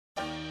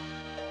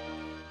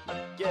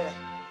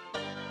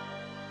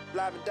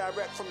live and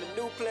direct from the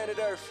new planet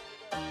Earth.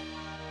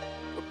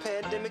 Where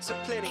pandemics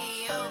are plenty,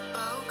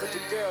 but the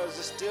girls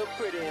are still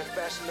pretty in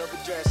fashionable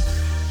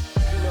dresses.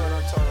 You know what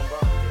I'm talking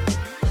about.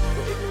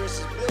 Where ignorance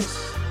is bliss.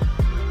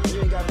 You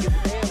ain't gotta give a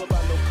damn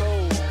about no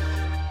code.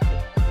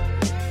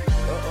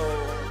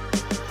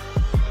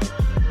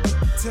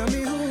 Tell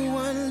me who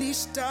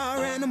unleashed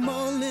our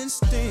animal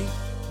instinct.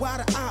 Why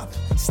the op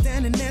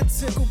standing there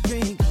tickle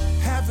pink?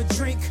 Have a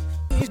drink,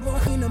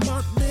 walking them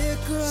up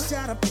liquor.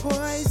 Shot of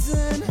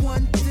poison,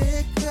 one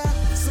thicker.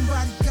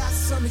 Somebody got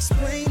some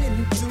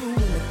explaining to do.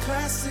 And the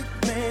classic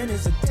man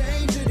is a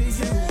danger to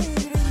you.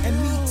 And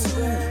me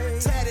too,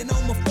 tatted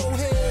on my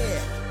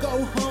forehead.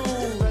 Go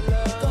home,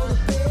 go to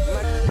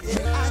bed.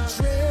 I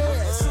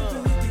dread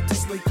something wicked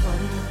this way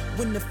come.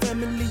 When the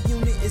family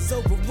unit is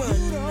overrun.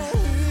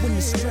 When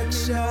the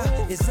structure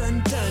is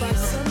undone by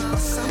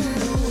some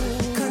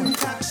new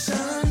concoction.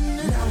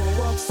 Now I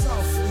walk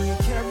softly and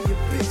carry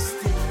a big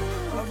stick.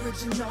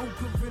 Original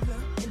gorilla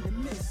in the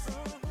midst.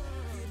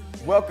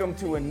 Welcome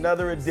to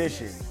another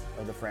edition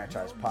of the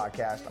Franchise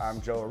Podcast.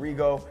 I'm Joe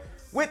Arrigo.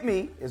 With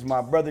me is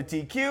my brother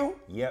TQ.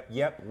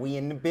 Yep. We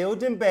in the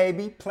building,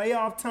 baby.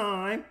 Playoff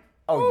time.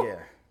 Oh, yeah.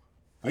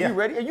 Are you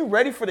ready? Are you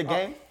ready for the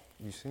game?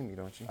 You see me,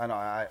 don't you? I know.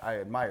 I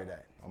admire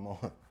that. I'm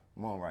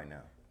on right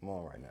now. Man.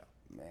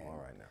 I'm on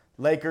right now.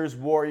 Lakers,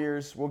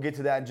 Warriors, we'll get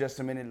to that in just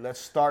a minute. Let's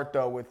start,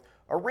 though, with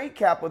a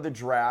recap of the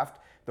draft.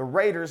 The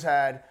Raiders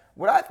had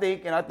what I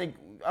think, I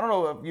don't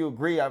know if you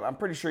agree, I'm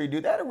pretty sure you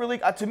do, that really,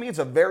 to me, it's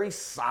a very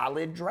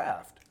solid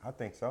draft. I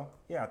think so.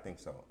 Yeah, I think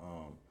so.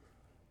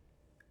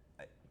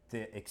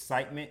 The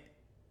excitement,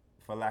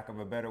 for lack of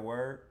a better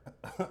word,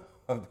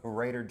 of the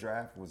Raider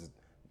draft was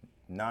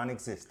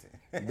non-existent.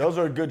 Those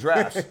are good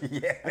drafts.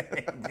 Yeah,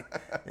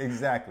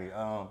 exactly.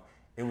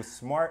 It was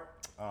smart.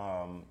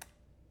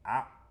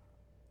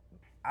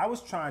 I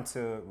was trying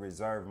to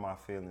reserve my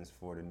feelings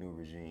for the new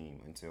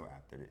regime until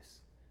after this.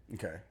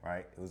 Okay.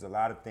 Right? It was a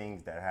lot of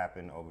things that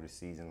happened over the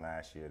season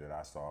last year that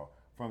I saw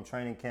from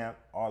training camp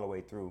all the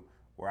way through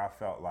where I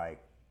felt like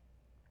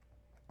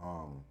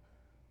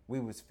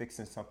we was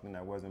fixing something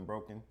that wasn't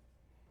broken.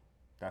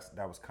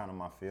 That was kind of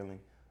my feeling.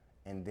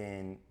 And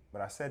then,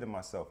 but I said to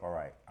myself, all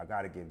right, I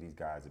got to give these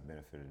guys the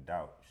benefit of the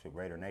doubt.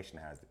 Raider Nation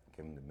has to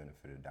give them the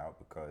benefit of the doubt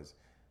because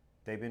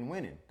they've been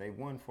winning. They've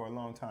won for a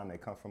long time. They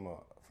come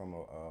from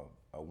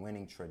a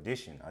winning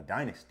tradition, a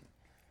dynasty.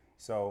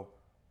 So,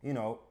 you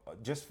know,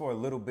 just for a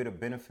little bit of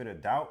benefit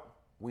of doubt,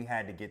 we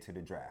had to get to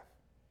the draft.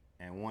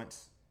 And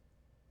once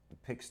the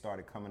picks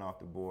started coming off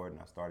the board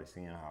and I started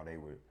seeing how they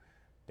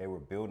were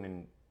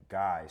building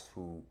guys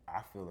who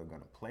I feel are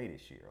going to play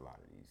this year, a lot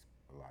of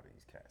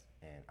these cats.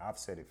 And I've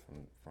said it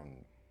from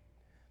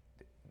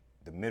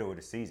the middle of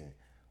the season.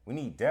 We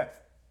need depth.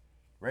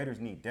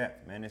 Raiders need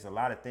depth, man. There's a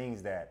lot of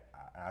things that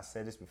I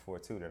said this before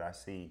too, that I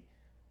see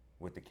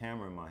with the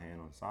camera in my hand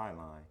on the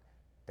sideline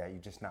that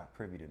you're just not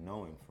privy to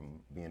knowing from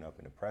being up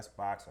in the press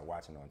box or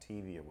watching on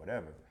TV or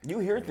whatever. You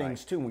hear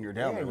things too when you're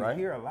down there, right?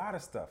 You hear a lot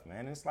of stuff,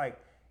 man. It's like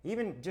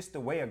even just the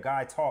way a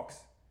guy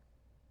talks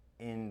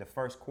in the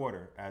first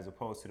quarter as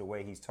opposed to the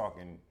way he's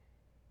talking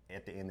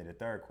at the end of the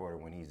third quarter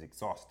when he's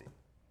exhausted,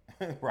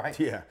 right?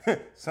 Yeah.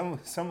 Some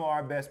of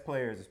our best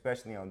players,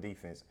 especially on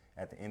defense,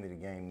 at the end of the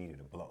game needed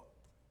a blow.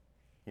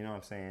 You know what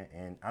I'm saying?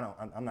 And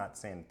I'm not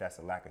saying that's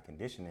a lack of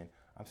conditioning.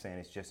 I'm saying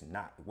it's just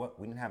not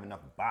we didn't have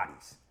enough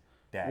bodies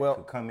that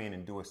could come in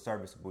and do a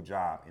serviceable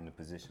job in the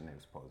position they were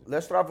supposed to.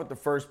 Let's start off with the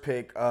first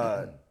pick,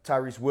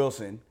 Tyrese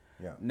Wilson.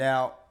 Yeah.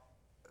 Now,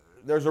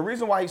 there's a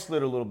reason why he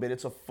slid a little bit.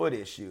 It's a foot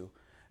issue.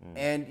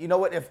 And you know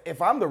what?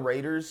 If I'm the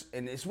Raiders,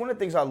 and it's one of the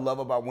things I love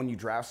about when you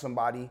draft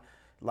somebody,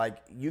 like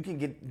you can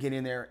get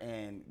in there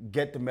and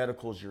get the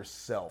medicals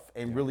yourself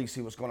and really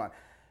see what's going on.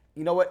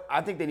 You know what?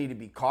 I think they need to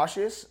be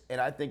cautious, and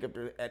I think if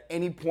at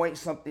any point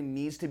something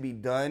needs to be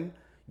done,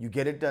 you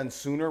get it done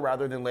sooner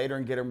rather than later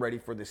and get them ready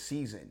for the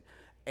season.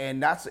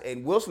 And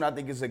Wilson, I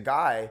think, is a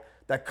guy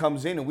that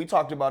comes in, and we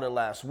talked about it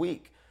last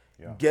week,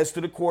 gets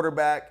to the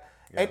quarterback.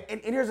 Yeah.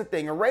 And here's the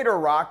thing, Raider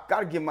Rock,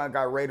 got to give my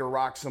guy Raider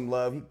Rock some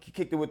love. He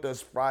kicked it with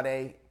us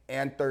Friday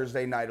and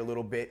Thursday night a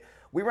little bit.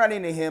 We ran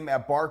into him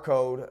at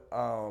Barcode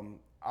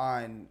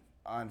on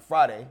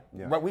Friday.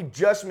 Yeah. Right, we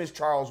just missed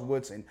Charles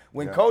Woodson.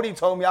 When Cody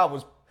told me, I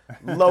was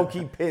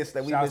low-key pissed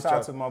that we missed Charles.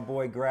 Shouts out to my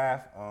boy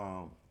Graf.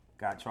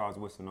 Got Charles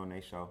Woodson on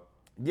their show.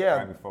 Yeah.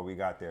 Right before we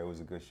got there. It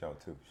was a good show,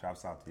 too.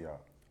 Shouts out to y'all.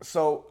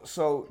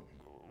 So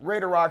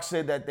Raider Rock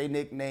said that the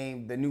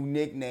new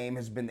nickname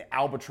has been the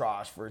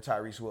Albatross for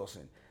Tyrese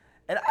Wilson.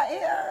 And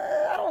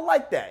I don't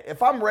like that.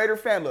 If I'm a Raider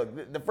fan,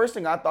 look, the first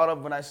thing I thought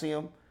of when I see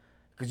him,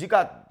 because you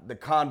got the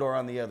Condor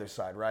on the other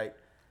side, right?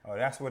 Oh,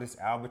 that's where this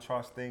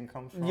Albatross thing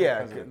comes from?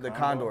 Yeah, the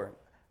Condor.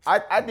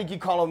 I think you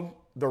call him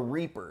the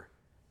Reaper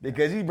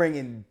because he's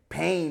bringing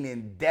pain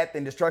and death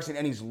and destruction,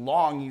 and he's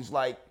long. He's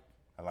like,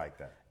 I like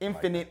that.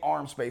 Infinite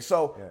arm space.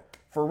 So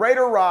for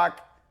Raider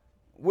Rock,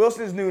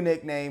 Wilson's new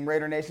nickname,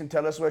 Raider Nation,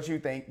 tell us what you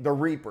think, the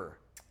Reaper.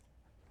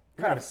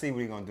 You got to see what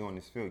he's going to do in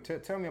this field.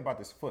 Tell me about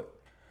this foot.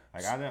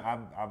 Like,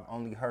 I've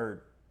only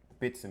heard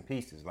bits and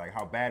pieces. Like,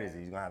 how bad is he?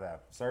 He's going to have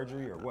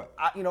surgery or what?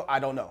 I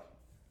don't know.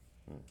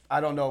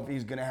 I don't know if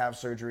he's going to have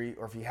surgery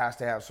or if he has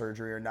to have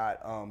surgery or not.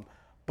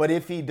 But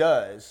if he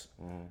does,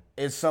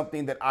 it's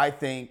something that I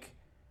think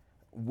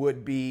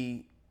would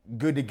be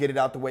good to get it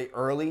out the way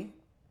early.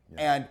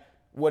 Yeah. And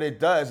what it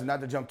does, and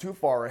not to jump too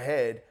far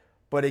ahead,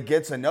 but it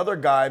gets another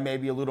guy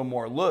maybe a little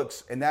more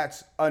looks, and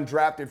that's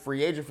undrafted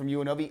free agent from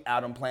UNLV,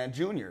 Adam Plant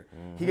Jr.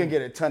 He can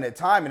get a ton of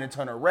time and a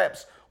ton of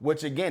reps,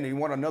 which again, you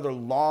want another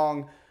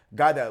long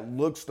guy that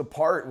looks the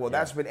part. Well,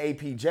 that's been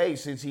APJ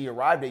since he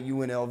arrived at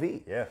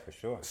UNLV. Yeah, for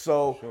sure.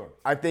 So for sure.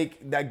 I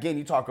think that, again,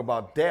 you talk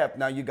about depth.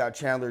 Now you got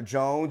Chandler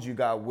Jones, you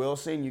got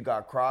Wilson, you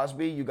got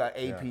Crosby, you got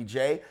APJ.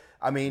 Yeah.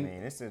 I mean,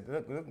 it's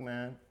look,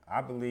 man.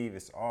 I believe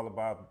it's all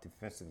about the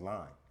defensive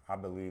line. I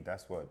believe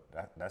that's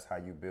how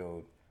you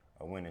build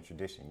a winning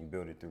tradition. You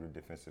build it through the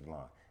defensive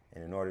line.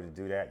 And in order to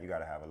do that, you got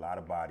to have a lot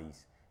of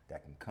bodies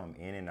that can come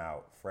in and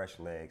out, fresh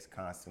legs,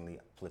 constantly,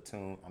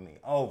 platoon. I mean,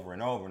 over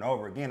and over and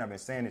over again. I've been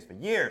saying this for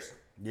years.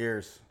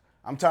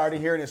 I'm tired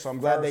of hearing it, so I'm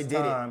glad they did it.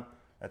 First time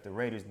that the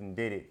Raiders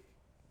did it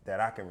that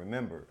I can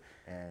remember.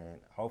 And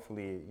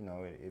hopefully,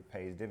 it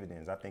pays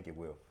dividends. I think it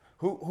will.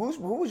 Who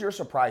was your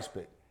surprise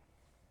pick?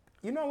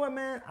 You know what,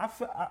 man?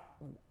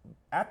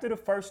 After the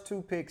first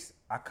two picks,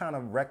 I kind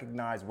of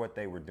recognized what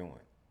they were doing.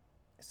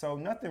 So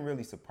nothing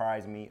really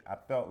surprised me. I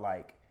felt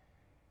like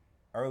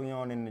early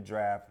on in the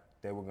draft,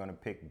 they were going to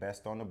pick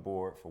best on the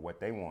board for what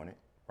they wanted,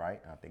 right?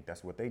 I think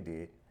that's what they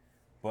did.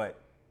 But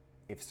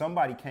if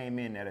somebody came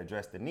in that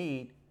addressed the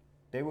need,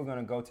 they were going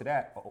to go to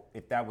that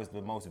if that was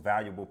the most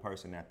valuable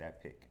person at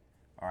that pick.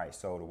 All right,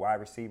 so the wide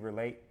receiver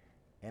late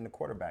and the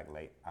quarterback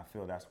late. I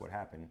feel that's what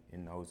happened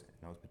in those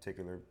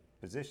particular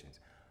positions.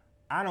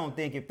 I don't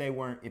think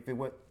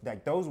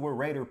those were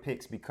Raider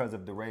picks because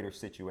of the Raiders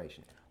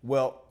situation.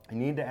 Well, they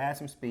needed to add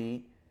some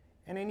speed,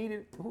 and they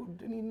needed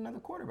another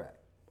quarterback.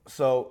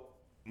 So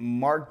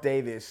Mark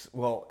Davis,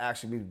 well,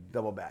 actually, we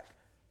double back.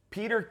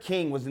 Peter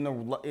King was in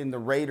the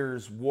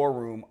Raiders war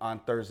room on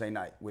Thursday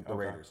night with the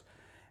Raiders.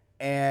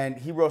 And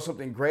he wrote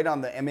something great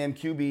on the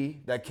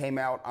MMQB that came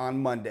out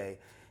on Monday.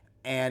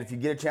 And if you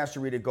get a chance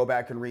to read it, go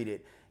back and read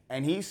it.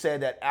 And he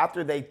said that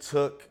after they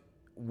took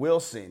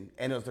Wilson,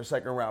 and it was their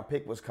second round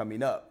pick was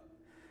coming up,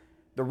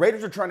 the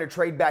Raiders are trying to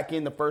trade back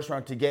in the first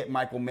round to get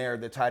Michael Mayer,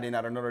 the tight end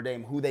out of Notre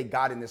Dame, who they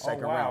got in the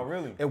second round.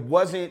 Really? It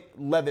wasn't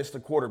Levis, the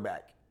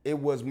quarterback. It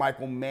was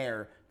Michael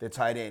Mayer, the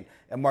tight end.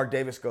 And Mark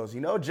Davis goes,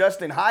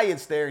 Justin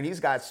Hyatt's there, and he's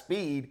got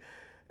speed.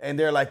 And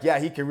they're like, yeah,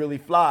 he can really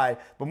fly.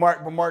 But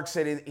Mark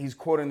said, he's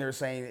quoting there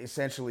saying,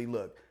 essentially,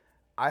 look,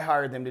 I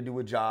hired them to do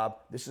a job.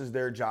 This is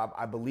their job.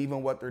 I believe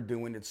in what they're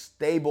doing. It's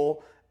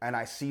stable, and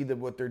I see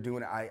what they're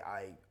doing.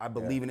 I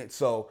believe in it.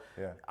 So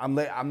I'm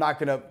not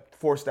going to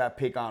force that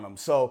pick on them.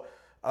 So,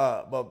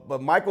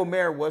 but Michael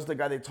Mayer was the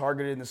guy they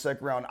targeted in the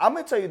second round. I'm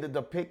going to tell you that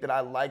the pick that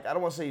I like, I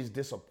don't want to say he's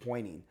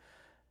disappointing,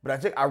 but I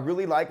think I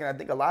really like, and I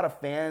think a lot of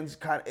fans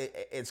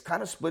it's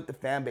kind of split the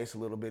fan base a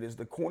little bit, is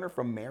the corner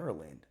from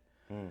Maryland.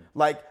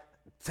 Like,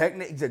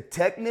 he's a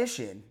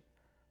technician,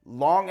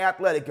 long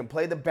athletic, can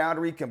play the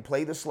boundary, can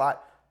play the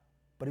slot,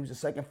 but he was the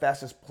second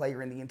fastest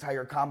player in the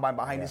entire combine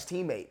behind his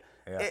teammate.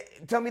 Yeah.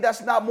 Tell me that's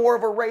not more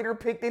of a Raider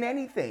pick than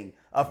anything.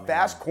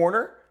 Fast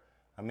corner.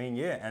 I mean,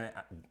 yeah. And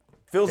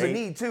fills a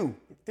need, too.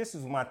 This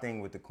is my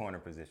thing with the corner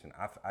position.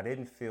 I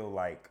didn't feel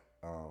like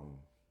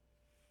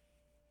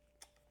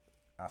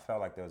I felt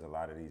like there was a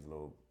lot of these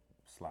little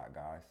slot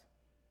guys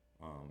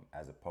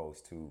as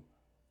opposed to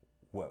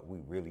what we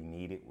really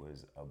needed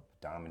was a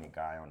dominant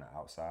guy on the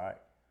outside.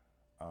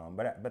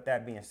 But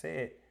that being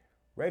said,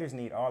 Raiders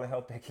need all the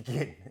help they could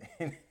get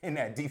in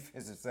that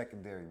defensive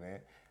secondary, man.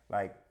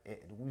 Like,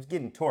 we was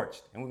getting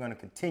torched, and we're going to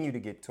continue to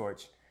get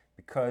torched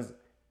because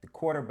the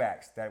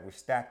quarterbacks that we're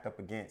stacked up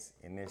against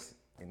in this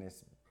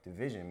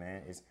division,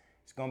 man, it's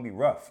going to be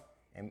rough.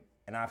 And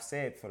I've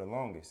said for the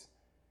longest,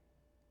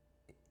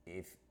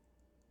 if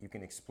you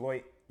can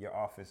exploit your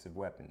offensive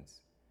weapons,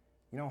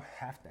 you don't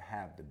have to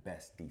have the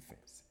best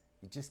defense.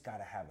 You just got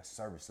to have a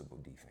serviceable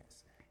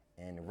defense.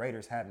 And the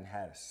Raiders haven't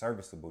had a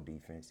serviceable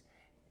defense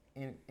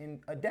in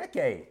a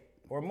decade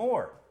or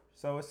more.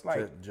 So it's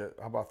like,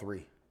 how about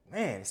 3?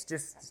 Man, it's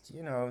just,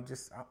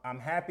 I'm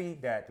happy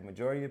that the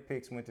majority of the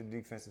picks went to the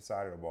defensive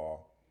side of the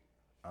ball.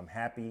 I'm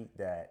happy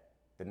that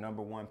the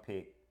number 1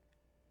 pick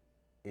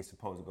is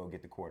supposed to go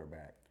get the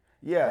quarterback.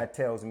 Yeah. That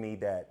tells me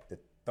that the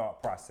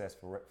thought process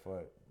for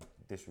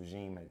this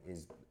regime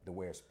is the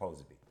way it's supposed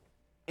to be.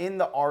 In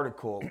the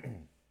article,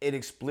 it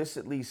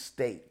explicitly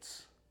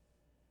states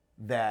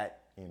that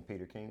in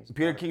Peter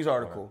King's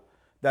article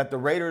that the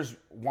Raiders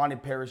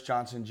wanted Paris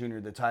Johnson Jr.,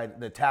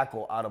 the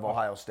tackle out of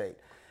Ohio State.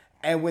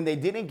 And when they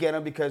didn't get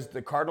him because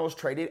the Cardinals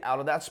traded out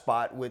of that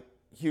spot with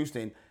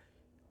Houston,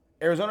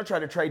 Arizona tried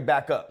to trade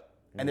back up.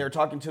 And they were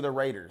talking to the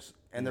Raiders.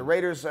 And the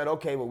Raiders said,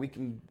 okay, well,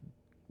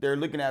 they're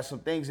looking at some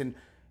things. And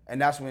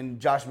that's when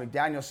Josh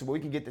McDaniels said, well, we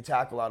can get the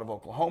tackle out of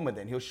Oklahoma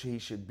then. He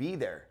should be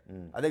there.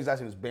 I think his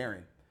last name was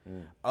Barron.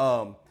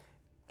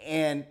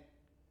 And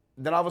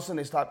then all of a sudden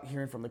they stopped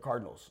hearing from the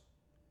Cardinals.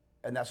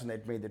 And that's when they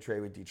made the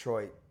trade with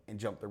Detroit and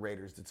jumped the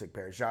Raiders to take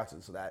Paris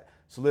Johnson. So that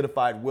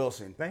solidified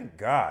Wilson. Thank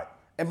God.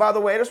 And by the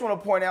way, I just want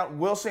to point out,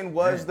 Wilson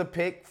was the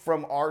pick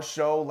from our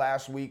show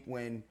last week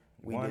when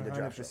we did the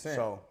draft show. 100%.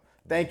 So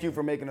thank you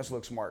for making us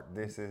look smart.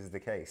 This is the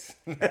case.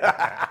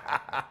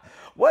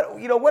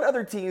 What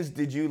other teams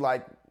did you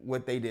like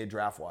what they did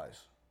draft wise?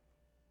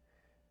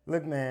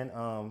 Look,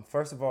 man.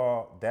 First of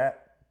all,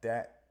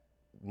 that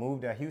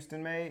move that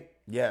Houston made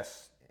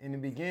Yes. in the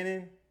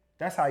beginning,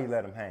 that's how you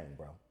let them hang,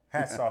 bro.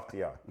 Hats off to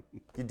y'all.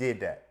 You did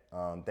that.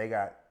 They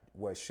got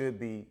what should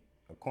be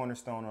a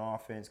cornerstone on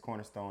offense,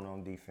 cornerstone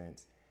on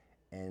defense,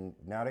 and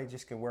now they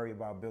just can worry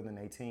about building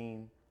a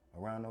team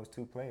around those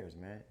two players,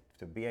 man.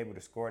 To be able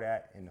to score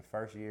that in the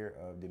first year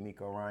of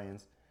DeMeco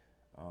Ryan's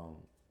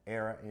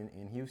era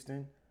in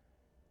Houston,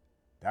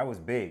 that was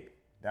big.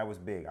 That was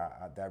big.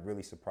 That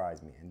really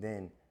surprised me. And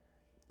then,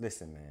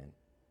 listen, man,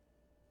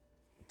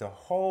 the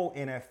whole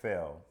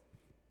NFL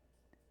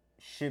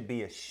should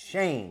be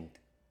ashamed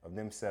of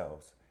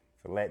themselves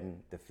for letting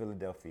the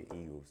Philadelphia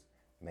Eagles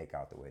make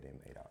out the way they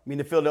made out. I mean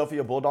the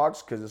Philadelphia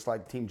Bulldogs because it's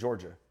like Team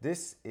Georgia.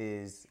 This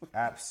is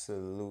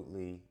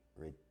absolutely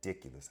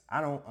ridiculous.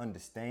 I don't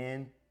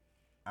understand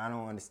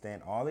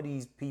all of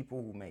these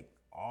people who make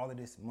all of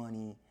this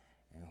money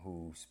and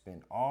who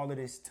spend all of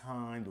this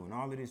time doing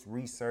all of this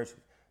research,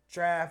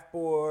 draft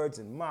boards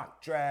and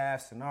mock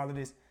drafts and all of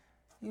this.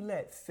 You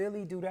let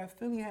Philly do that.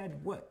 Philly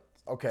had what?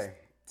 Okay.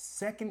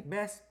 Second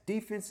best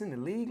defense in the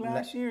league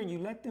last year, and you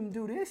let them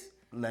do this?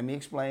 Let me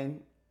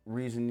explain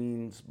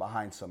reasonings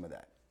behind some of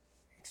that.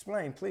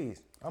 Explain,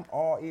 please. I'm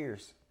all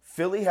ears.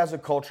 Philly has a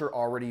culture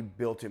already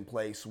built in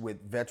place with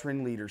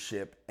veteran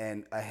leadership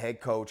and a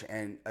head coach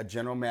and a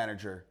general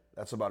manager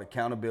that's about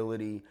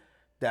accountability,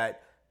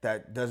 that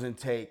doesn't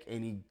take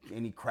any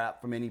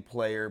crap from any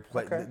player.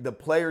 Okay. The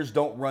players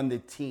don't run the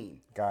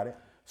team. Got it.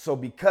 So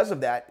because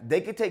of that, they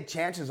could take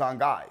chances on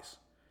guys.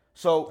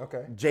 So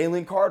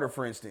Jalen Carter,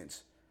 for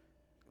instance,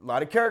 a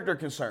lot of character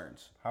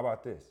concerns. How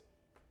about this?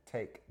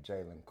 Take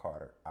Jalen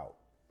Carter out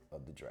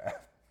of the draft.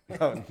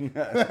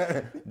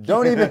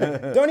 Don't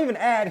even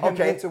add him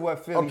into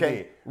what Philly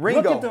did.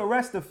 Ringo. Look at the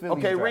rest of Philly.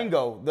 Okay,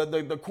 Ringo,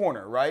 the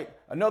corner, right?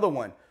 Another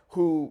one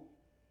who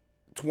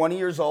 20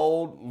 years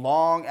old,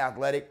 long,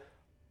 athletic,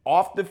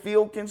 off the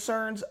field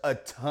concerns, a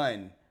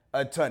ton.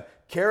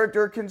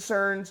 Character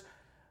concerns,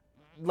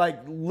 like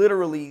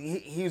literally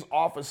he's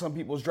off of some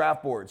people's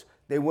draft boards.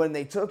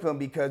 They took him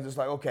because it's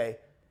like, okay,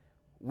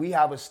 we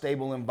have a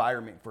stable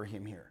environment for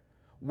him here.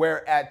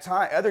 Where at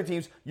other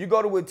teams, you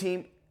go to a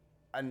team,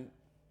 and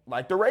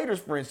like the Raiders,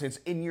 for instance,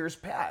 in years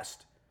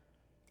past.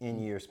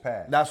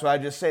 That's what I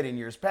just said, in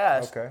years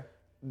past. Okay.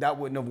 That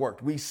wouldn't have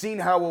worked. We've seen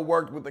how it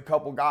worked with a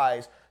couple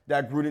guys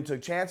that Gruden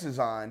took chances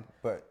on,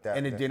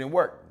 and it didn't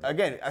work.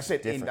 Again, I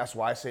said that's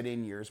why I said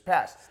in years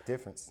past. It's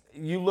difference.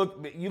 You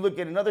look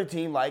at another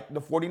team like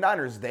the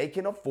 49ers. They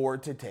can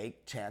afford to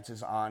take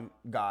chances on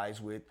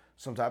guys with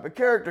some type of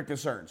character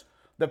concerns.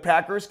 The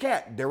Packers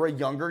can't. They're a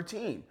younger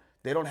team.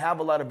 They don't have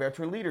a lot of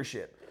veteran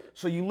leadership.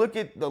 So you look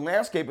at the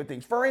landscape of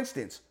things. For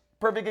instance,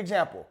 perfect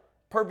example.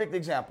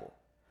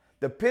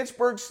 The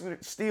Pittsburgh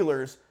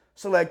Steelers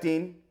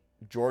selecting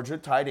Georgia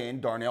tight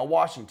end Darnell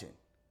Washington,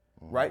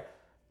 right?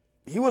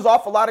 He was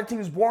off a lot of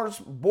teams'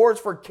 boards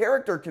for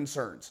character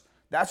concerns.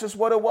 That's just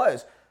what it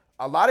was.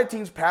 A lot of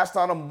teams passed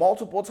on him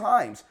multiple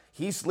times.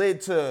 He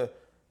slid to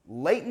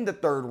late in the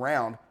third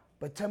round,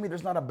 but tell me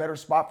there's not a better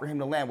spot for him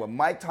to land with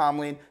Mike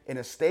Tomlin in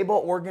a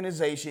stable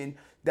organization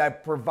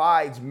that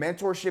provides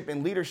mentorship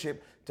and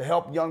leadership to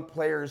help young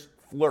players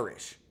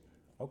flourish.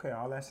 Okay,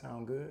 all that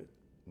sounds good,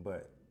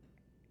 but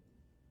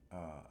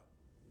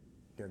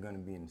they're going to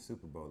be in the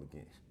Super Bowl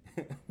again.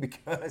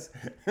 Because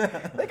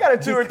they got a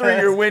 2 or 3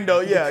 year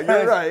window. Yeah,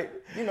 you're right.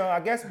 You know, I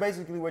guess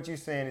basically what you're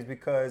saying is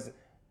because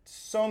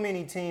so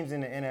many teams in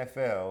the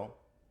NFL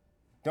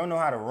don't know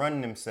how to run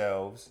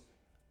themselves,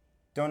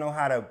 don't know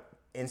how to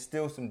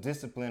instill some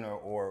discipline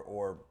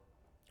or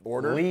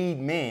order, lead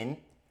men,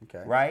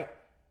 right?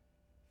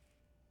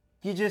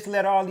 You just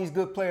let all these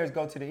good players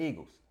go to the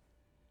Eagles.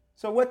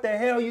 So what the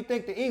hell you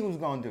think the Eagles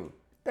gonna do?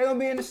 They're gonna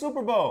be in the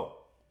Super Bowl.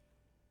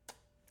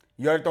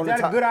 You already thrown Is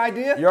that a good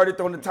idea? You already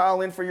thrown the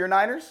towel in for your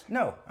Niners?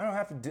 No, I don't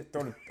have to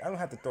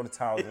throw the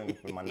towels in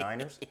for my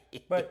Niners.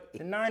 But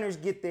the Niners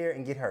get there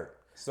and get hurt.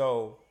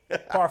 So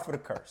par for the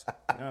curse.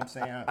 You know what I'm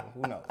saying?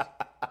 Who knows?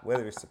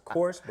 Whether it's a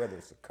course, whether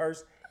it's a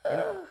curse,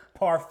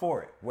 par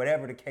for it.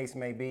 Whatever the case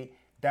may be,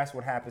 that's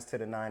what happens to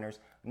the Niners.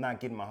 I'm not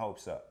getting my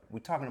hopes up. We're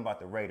talking about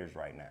the Raiders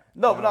right now.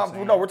 No,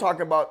 we're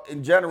talking about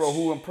in general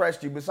who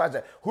impressed you. Besides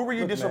that, who were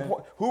you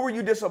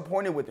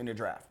disappointed with in the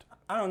draft?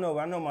 I don't know, but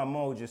I know my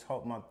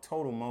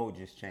total mode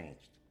just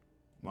changed.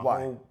 My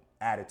Why? whole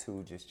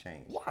attitude just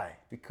changed. Why?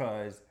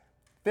 Because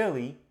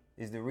Philly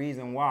is the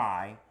reason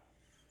why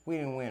we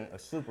didn't win a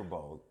Super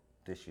Bowl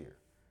this year.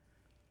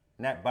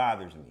 And that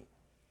bothers me.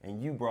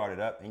 And you brought it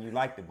up, and you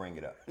like to bring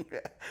it up.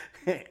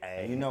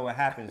 And you know what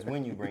happens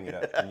when you bring it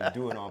up, and you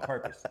do it on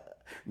purpose.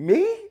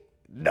 Me?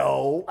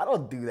 No, I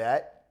don't do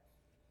that.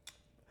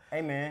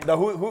 Hey, man. No,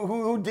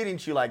 who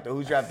didn't you like, though?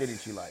 Whose draft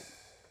didn't you like?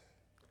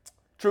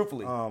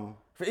 Truthfully.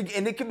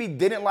 And it could be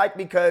didn't like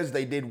because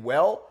they did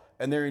well,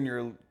 and they're in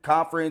your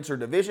conference or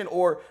division,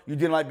 or you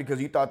didn't like because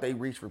you thought they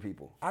reached for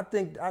people? I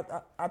think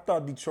I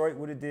thought Detroit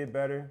would have did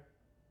better,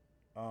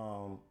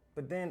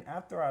 but then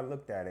after I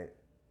looked at it,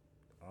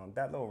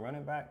 that little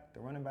running back, the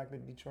running back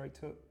that Detroit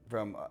took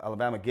From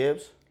Alabama,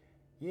 Gibbs?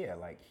 yeah,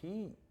 like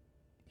he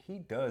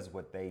does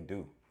what they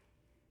do.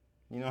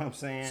 You know what I'm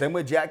saying? Same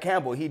with Jack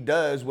Campbell. He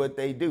does what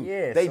they do.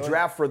 Yeah, they so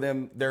draft for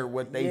them. They're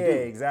what they yeah, do.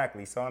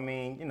 exactly. So I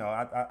mean, you know,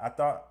 I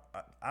thought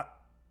I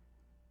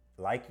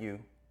like you.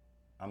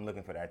 I'm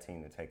looking for that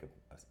team to take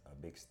a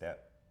big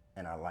step,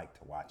 and I like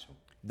to watch them.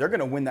 They're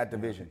going to win that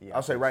division. Yeah,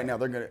 I'll say I think right so. now,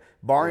 they're going to,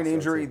 barring so,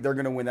 injury, too. they're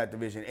going to win that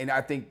division. And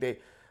I think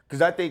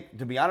because I think,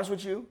 to be honest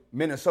with you,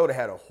 Minnesota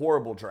had a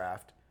horrible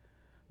draft.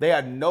 They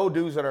had no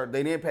dudes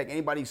they didn't pick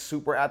anybody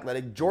super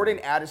athletic. Jordan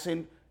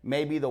Addison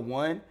may be the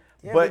one.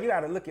 Yeah, but you got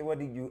to look at what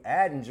did you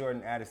add in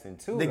Jordan Addison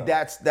too. Think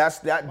though.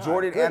 that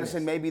Jordan goodness.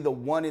 Addison may be the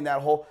one in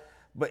that whole.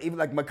 But even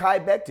like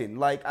Mekhi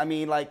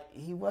Becton,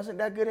 he wasn't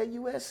that good at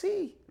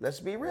USC. Let's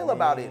be real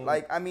about it.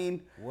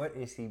 What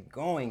is he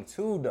going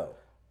to though?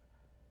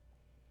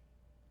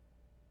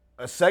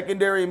 A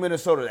secondary in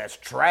Minnesota that's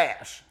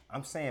trash.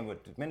 I'm saying,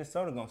 but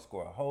Minnesota gonna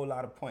score a whole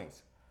lot of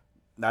points.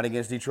 Not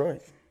against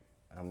Detroit.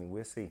 I mean,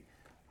 we'll see.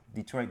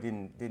 Detroit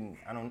didn't.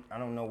 I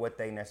don't know what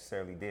they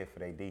necessarily did for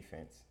their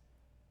defense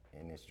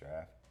in this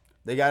draft.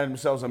 They got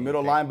themselves a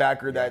middle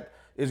linebacker that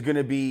is going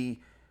to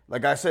be,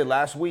 like I said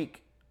last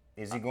week,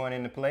 Is he going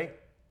into play?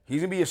 he's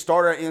going to be a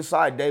starter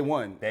inside day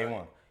one. Day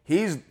one.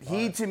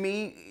 To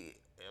me,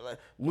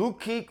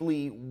 Luke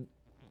Kuechly,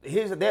 they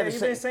have Yeah, the you've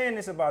been saying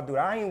this about dude.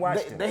 I ain't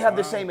watched him. they have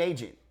the so I same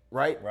agent,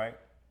 right? Right.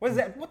 What is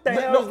that? What the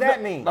hell does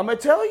that mean? I'm going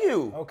to tell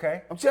you.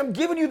 Okay. I'm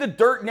giving you the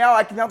dirt now.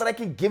 Now that I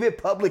can give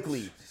it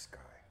publicly. This guy.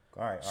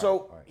 All right. So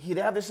all right. he'd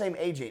have the same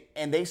agent,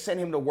 and they sent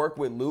him to work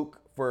with Luke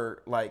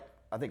for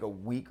I think a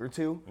week or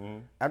two. Mm-hmm.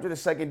 After the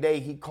second day,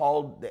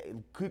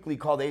 quickly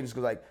called the agents,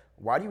 like,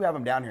 why do you have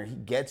him down here? He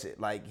gets it.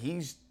 Like,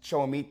 he's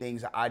showing me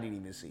things that I didn't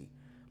even see.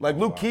 Like,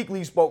 Luke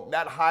Kuechly spoke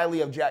that highly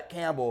of Jack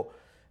Campbell,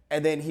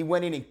 and then he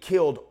went in and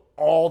killed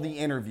all the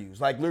interviews.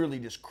 Like, literally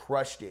just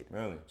crushed it.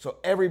 Really? So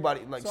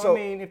everybody, So I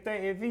mean,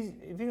 if he's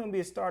gonna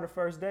be a starter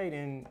first day,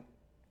 then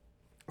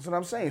that's what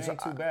I'm saying. it ain't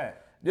too bad.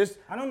 Just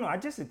I don't know. I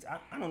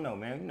don't know,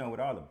 man. You know, with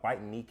all the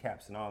biting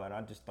kneecaps and all that,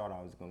 I just thought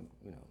I was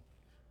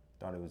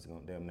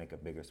gonna, they'll make a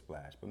bigger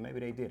splash. But maybe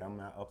they did. I'm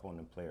not up on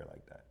the player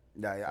like that.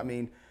 yeah, I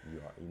mean,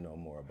 You know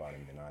more about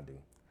him than I do.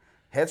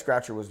 head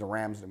scratcher was the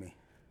Rams to me.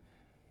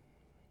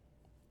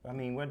 I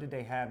mean, what did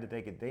they have that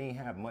they didn't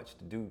have much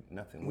to do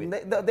nothing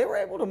with? They were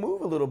able to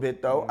move a little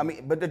bit though. I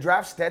mean, but the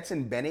draft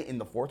Stetson Bennett in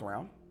the 4th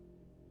round,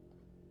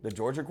 the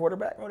Georgia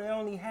quarterback. Bro, they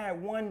only had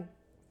one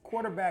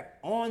quarterback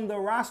on the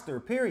roster,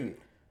 period.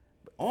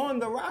 On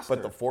the roster.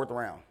 But the 4th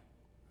round.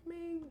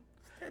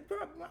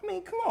 I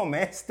mean, come on,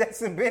 man.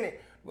 Stetson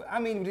Bennett. I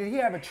mean, did he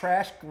have a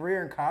trash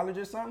career in college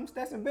or something?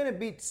 Stetson Bennett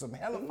beat some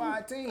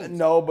hellified teams.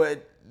 No,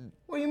 but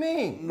What do you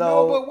mean?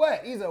 No. But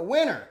what? He's a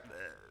winner.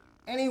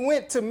 And he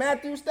went to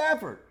Matthew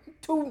Stafford.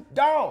 2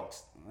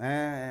 dogs.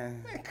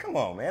 Man, come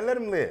on, man. Let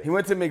him live. he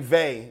went to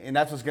McVay, and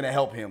that's what's going to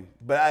help him.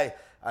 But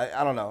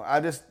I don't know.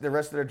 The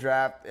rest of the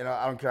draft,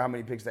 I don't care how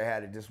many picks they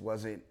had, it just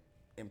wasn't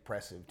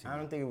impressive to me. I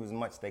don't think it was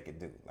much they could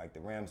do. Like, the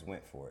Rams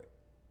went for it.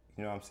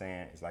 You know what I'm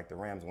saying? It's like the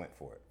Rams went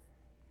for it.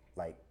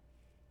 Like,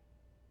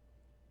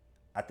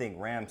 I think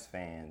Rams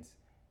fans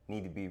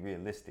need to be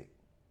realistic.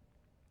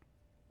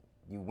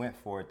 You went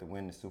for it to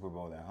win the Super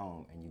Bowl at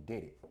home, and you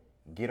did it.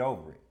 Get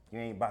over it. You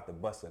ain't about to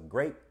bust a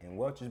grape in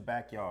Welch's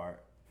backyard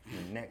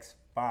in the next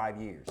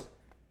 5 years.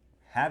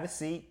 Have a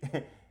seat.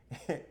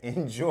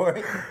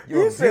 Enjoy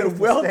your He said beautiful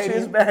Welch's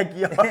stadium.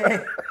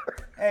 backyard.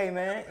 Hey,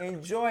 man,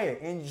 enjoy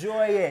it.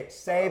 Enjoy it.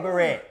 Savor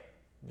it.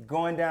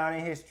 Going down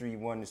in history, you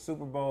won the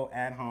Super Bowl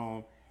at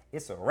home.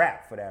 It's a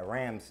wrap for that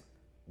Rams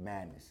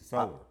madness. It's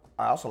over.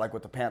 I also like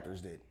what the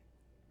Panthers did.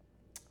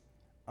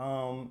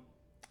 You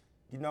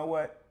know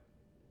what?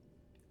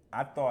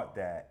 I thought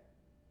that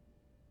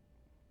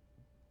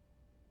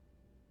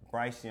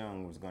Bryce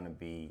Young was going to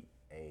be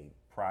a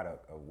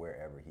product of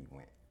wherever he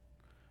went.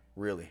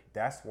 Really?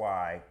 That's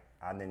why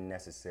I didn't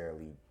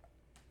necessarily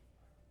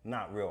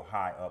not real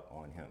high up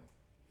on him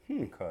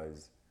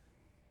because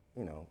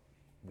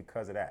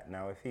of that.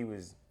 Now, if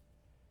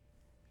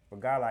a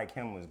guy like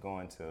him was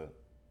going to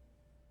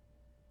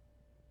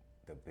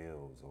the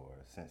Bills or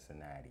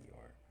Cincinnati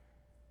or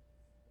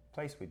a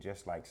place with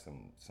just like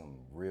some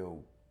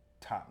real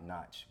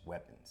top-notch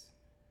weapons,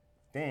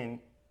 then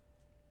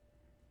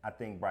I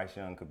think Bryce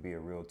Young could be a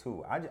real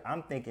tool.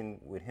 I'm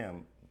thinking with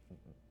him,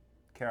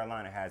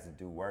 Carolina has to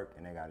do work,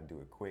 and they got to do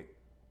it quick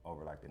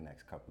over like the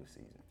next couple of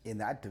seasons. In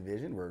that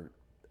division where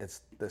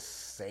it's the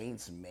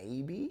Saints,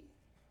 maybe?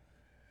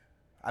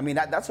 I mean,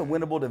 that's a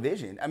winnable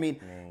division. I mean,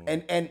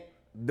 and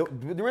the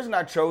reason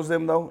I chose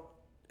them, though,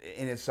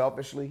 and it's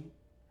selfishly,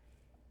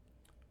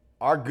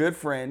 our good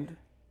friend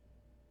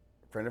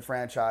of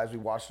franchise, we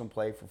watched him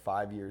play for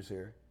 5 years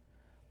here,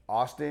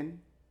 Austin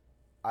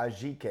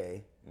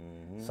Ajike,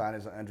 signed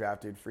as an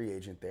undrafted free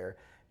agent there.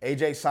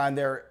 AJ signed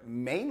there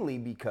mainly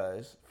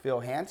because Phil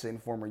Hansen,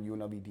 former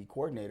UNLV D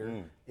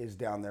coordinator, is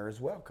down there as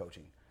well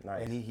coaching.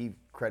 Nice. And he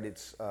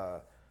credits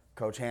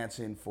Coach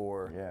Hansen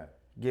for Yeah.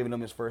 giving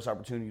him his first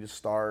opportunity to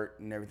start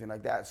and everything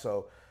like that.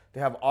 So they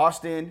have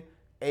Austin,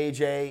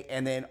 AJ,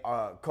 and then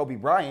Kobe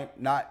Bryant,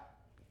 not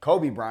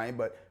Kobe Bryant,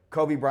 but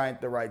Kobe Bryant,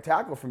 the right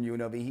tackle from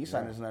UNLV. He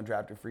signed as an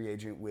undrafted free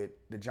agent with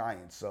the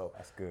Giants. So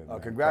That's good, man.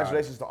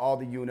 congratulations to all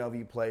the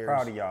UNLV players.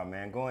 Proud of y'all,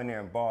 man. Go in there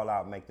and ball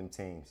out, make them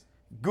teams.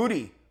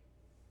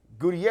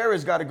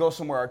 Gutierrez got to go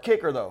somewhere. Our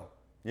kicker, though.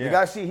 Yeah. You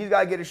got to see, he's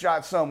got to get a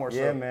shot somewhere.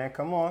 Yeah, so man.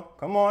 Come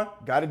on.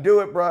 got to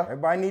do it, bro.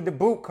 Everybody need the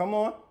boot. Come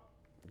on.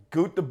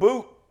 Goot the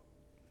boot.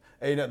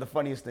 Hey, you know, the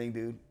funniest thing,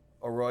 dude,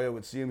 Arroyo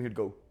would see him, he'd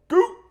go,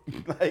 Goot!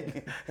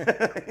 like,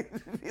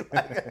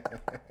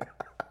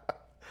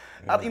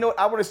 you know what?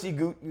 I want to see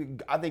Goot.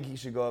 I think he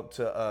should go up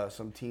to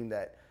some team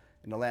that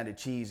in the land of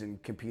cheese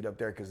and compete up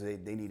there because they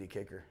need a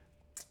kicker.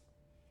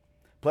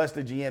 Plus,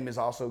 the GM is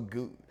also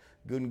Goot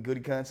and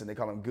Goody Cunts, and they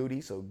call him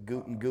Goody, so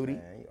Goot and Goody.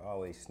 Man, he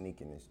always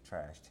sneaking his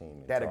trash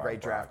team. They had a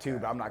great draft, too,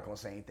 but I'm not going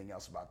to say anything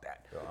else about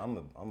that. Yo, I'm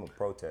a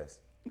protest.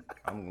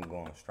 I'm going to go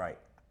on strike.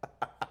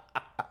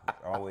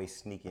 Always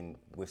sneaking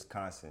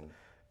Wisconsin.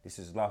 This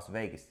is Las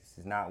Vegas. This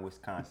is not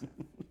Wisconsin.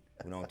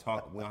 We don't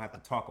have to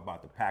talk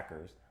about the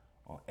Packers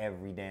on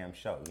every damn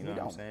show. You know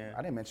what I'm saying?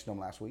 I didn't mention them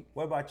last week.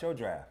 What about your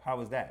draft? How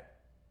was that?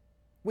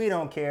 We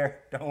don't care.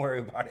 Don't worry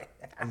about it.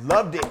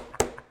 Loved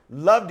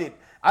it.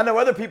 I know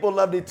other people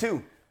loved it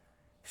too.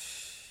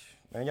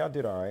 Man, y'all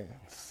did all right.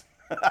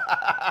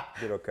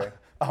 Did okay.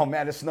 Oh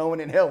man, it's snowing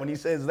in hell when he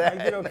says that.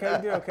 You did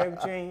okay,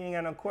 but you ain't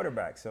got no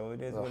quarterback, so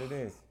it is what it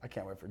is. I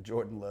can't wait for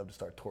Jordan Love to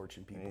start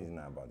torching people. He's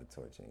not about to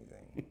torch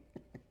anything. He's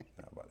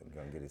not about to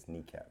go and get his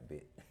kneecap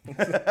bit.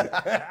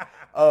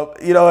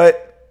 You know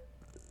what?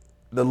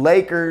 The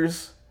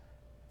Lakers.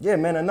 Yeah,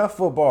 man, enough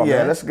football, Yeah,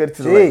 man. let's get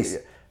to the Lakers.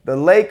 The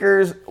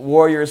Lakers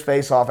Warriors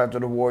face off after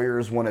the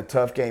Warriors won a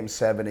tough Game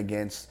 7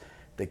 against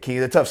the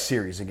Kings, a tough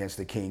series against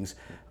the Kings.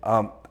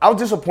 I was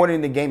disappointed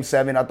in the Game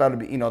 7. I thought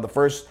it'd be, the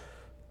first,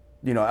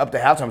 up to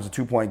halftime was a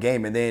 2-point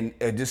game, and then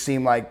it just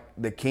seemed like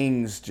the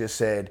Kings just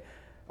said,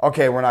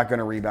 okay, we're not going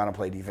to rebound and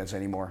play defense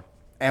anymore,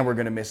 and we're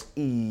going to miss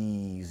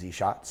easy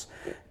shots.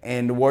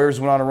 And the Warriors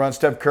went on a run.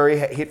 Steph Curry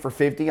hit for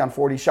 50 on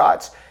 40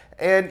 shots.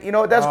 And,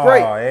 that's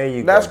great. Oh, there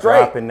you That's go. great.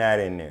 Dropping that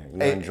in there. You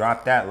done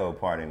drop that little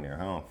part in there,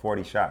 huh?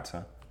 40 shots,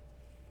 huh?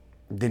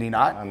 Did he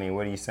not? I mean,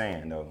 what are you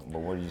saying, though? But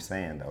what are you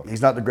saying, though?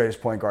 He's not the greatest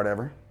point guard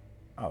ever.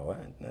 Oh,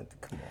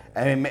 come on.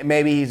 I mean,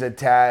 maybe he's a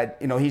tad,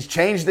 he's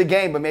changed the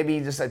game, but maybe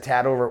he's just a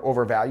tad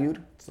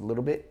overvalued. Just a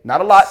little bit.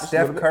 Not a lot.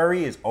 Steph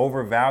Curry is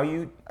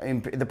overvalued?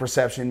 In the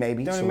perception,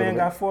 maybe. Don't the man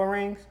got 4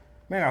 rings?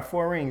 Man got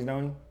 4 rings,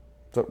 don't he?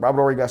 So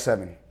Robert Horry got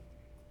 7.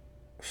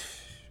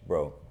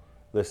 Bro,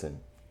 listen.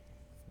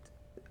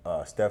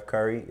 Steph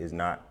Curry is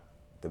not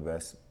the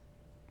best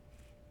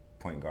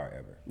point guard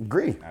ever.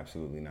 Agree.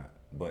 Absolutely not.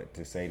 But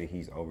to say that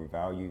he's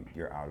overvalued,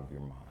 you're out of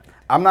your mind.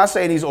 I'm not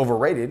saying he's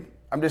overrated.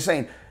 I'm just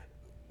saying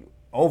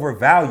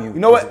overvalued. You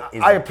know what?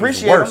 I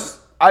appreciate worse.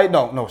 Him.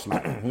 No, it's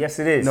not. Yes,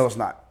 it is. No, it's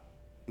not.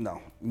 No,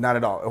 not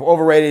at all.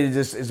 Overrated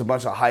is a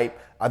bunch of hype.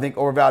 I think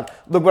overvalued.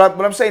 Look,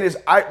 what I'm saying is,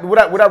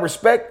 what I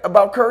respect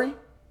about Curry,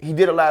 he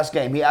did it last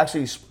game.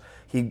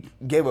 He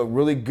gave a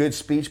really good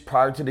speech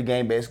prior to the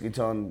game, basically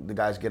telling the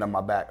guys, "Get on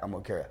my back. I'm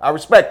gonna carry it." I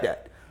respect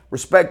that.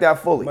 Respect that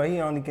fully. But he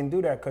only can do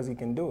that because he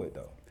can do it,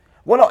 though.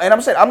 Well, no, and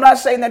I'm not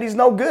saying that he's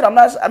no good. I'm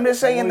just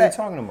saying that. What are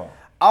you talking about?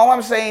 All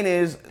I'm saying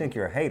is, I think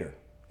you're a hater.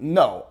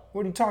 No.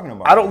 What are you talking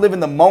about? I don't live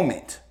in the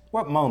moment.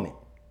 What moment?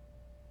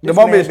 The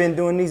moment has been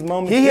doing these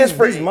moments.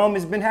 These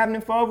moments been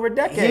happening for over a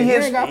decade. He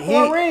ain't got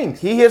 4 rings.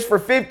 He hits for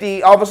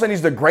 50. All of a sudden,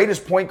 he's the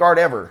greatest point guard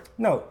ever.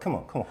 No, come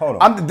on, hold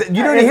on.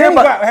 You didn't hear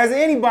about. Has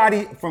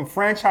anybody from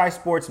franchise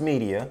sports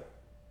media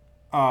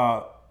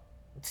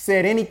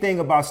said anything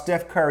about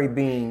Steph Curry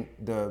being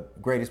the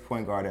greatest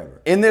point guard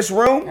ever? In this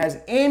room? Has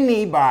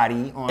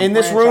anybody on in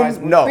this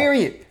room? No.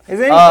 Period. Has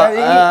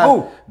any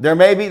who? There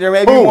may be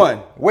one.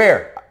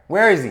 Where?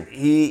 Where is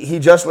he? He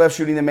just left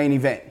shooting the main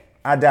event.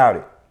 I doubt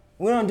it.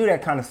 We don't do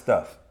that kind of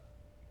stuff.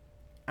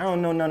 I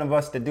don't know none of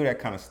us that do that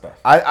kind of stuff.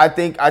 I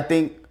think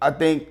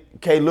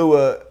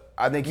Kaylua.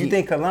 You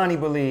think Kalani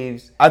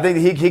believes? I think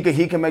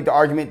he can make the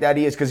argument that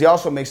he is, because he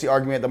also makes the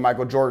argument that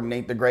Michael Jordan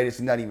ain't the greatest.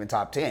 He's not even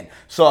top 10.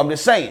 So I'm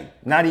just saying.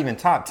 Not even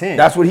top 10.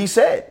 That's what he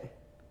said.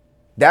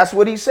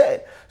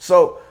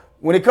 So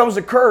when it comes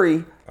to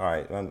Curry. All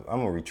right, I'm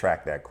going to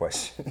retract that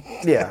question.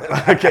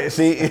 Yeah. Okay.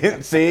 See.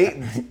 That's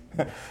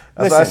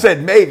what I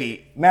said.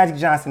 Maybe Magic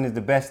Johnson is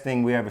the best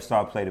thing we ever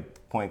saw play the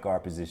point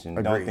guard position.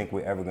 Agreed. Don't think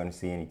we're ever going to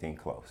see anything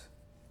close.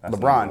 That's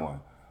LeBron.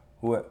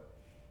 One.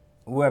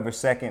 Whoever's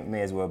second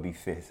may as well be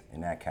fifth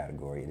in that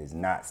category. It is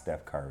not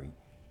Steph Curry.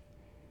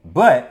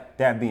 But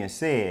that being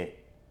said,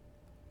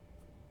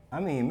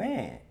 I mean,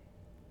 man,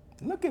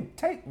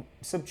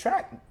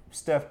 subtract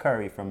Steph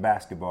Curry from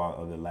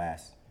basketball of the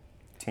last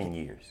 10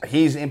 years.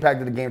 He's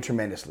impacted the game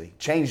tremendously.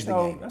 Changed the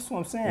game. That's what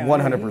I'm saying.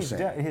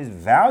 100%. His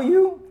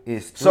value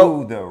is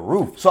through the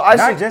roof.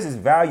 Not just his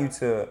value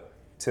to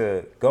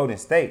Golden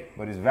State,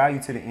 but his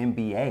value to the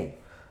NBA.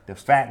 the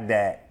fact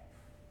that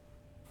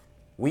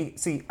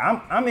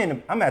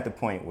I'm at the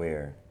point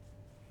where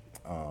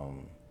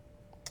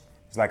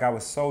it's like I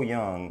was so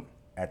young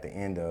at the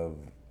end of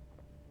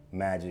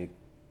Magic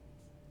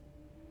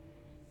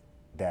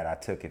that I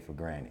took it for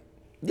granted.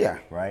 Yeah.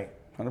 Right?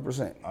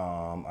 100%.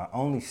 I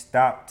only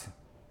stopped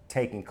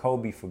taking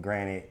Kobe for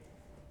granted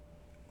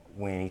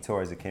when he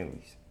tore his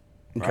Achilles.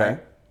 Right? Okay.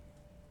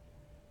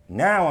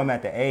 Now I'm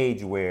at the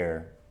age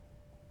where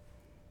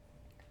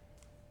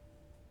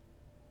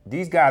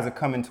these guys are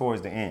coming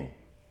towards the end.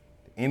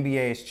 The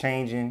NBA is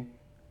changing.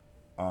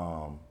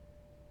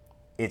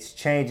 It's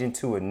changing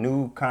to a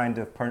new kind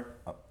of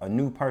a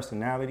new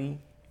personality,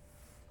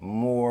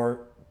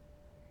 more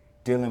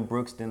Dylan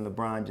Brooks than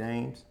LeBron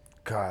James.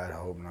 God, I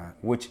hope not.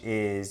 Which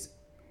is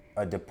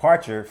a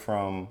departure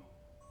from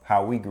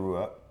how we grew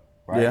up,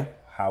 right? Yeah.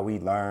 How we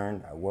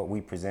learned, what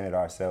we presented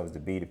ourselves to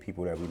be, the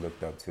people that we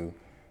looked up to.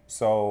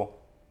 So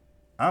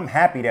I'm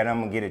happy that I'm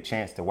going to get a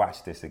chance to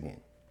watch this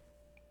again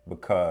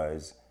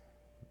because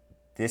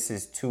this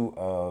is two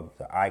of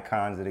the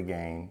icons of the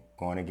game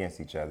going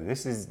against each other.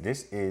 This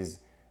is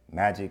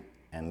Magic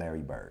and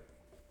Larry Bird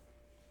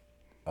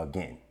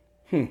again.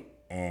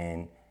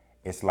 And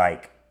it's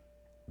like,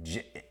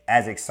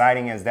 as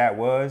exciting as that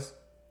was,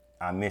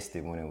 I missed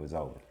it when it was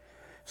over.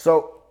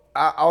 So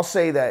I'll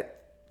say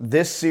that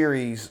this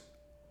series,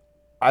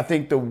 I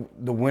think the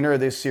winner of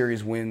this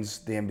series wins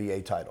the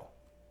NBA title.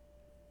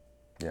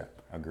 Yeah,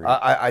 I agree.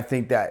 I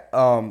think that.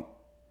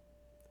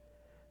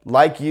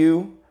 Like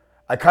you,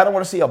 I kind of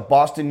want to see a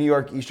Boston-New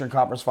York Eastern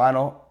Conference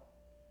final,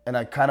 and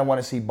I kind of want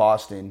to see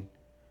Boston,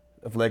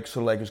 so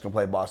the Lakers can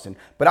play Boston.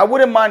 But I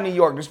wouldn't mind New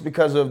York just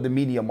because of the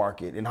media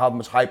market and how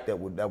much hype that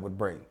would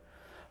bring.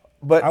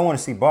 But I want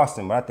to see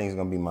Boston, but I think it's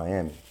going to be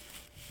Miami.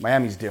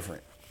 Miami's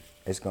different.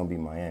 It's going to be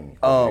Miami.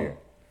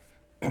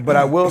 But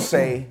I will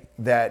say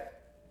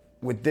that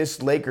with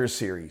this Lakers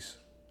series,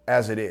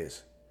 as it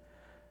is,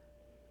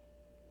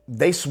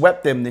 they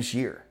swept them this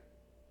year.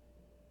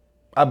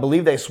 I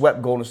believe they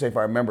swept Golden State, if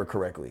I remember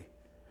correctly.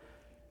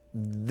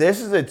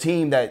 This is a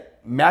team that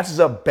matches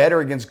up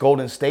better against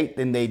Golden State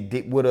than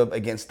they would have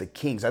against the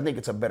Kings. I think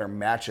it's a better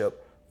matchup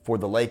for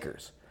the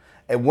Lakers.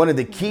 And one of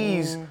the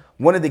keys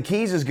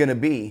is going to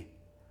be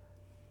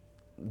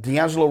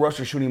D'Angelo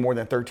Russell shooting more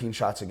than 13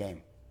 shots a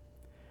game.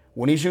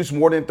 When he shoots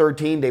more than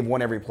 13, they've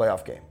won every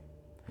playoff game.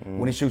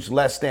 When he shoots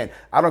less than,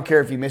 I don't care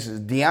if he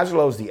misses.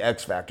 D'Angelo is the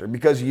X factor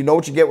because you know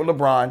what you get with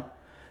LeBron.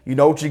 You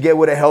know what you get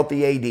with a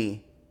healthy AD.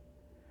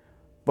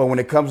 But when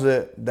it comes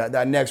to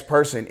that next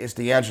person, it's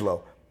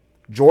D'Angelo.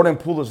 Jordan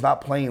Poole is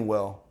not playing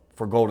well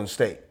for Golden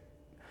State.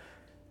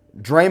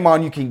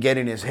 Draymond, you can get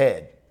in his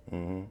head.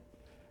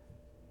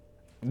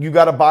 You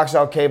got to box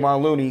out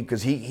Kevon Looney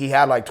because he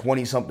had like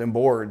 20-something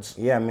boards.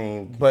 Yeah, I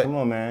mean, but come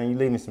on, man. You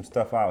leaving some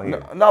stuff out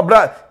here. No,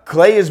 but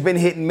Clay has been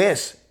hit and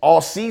miss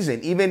all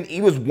season. Even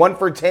he was 1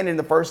 for 10 in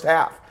the first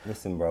half.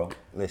 Listen, bro.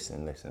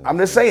 Listen. I'm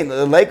just saying,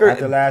 the Lakers.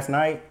 After last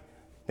night,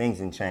 things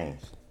didn't change.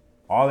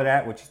 All of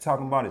that, what you're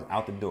talking about, is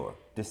out the door.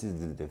 This is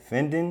the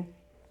defending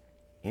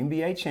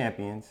NBA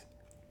champions.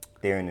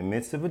 They're in the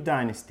midst of a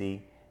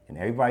dynasty, and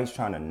everybody's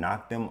trying to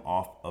knock them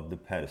off of the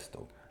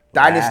pedestal.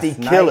 Dynasty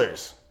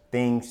killers.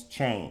 Things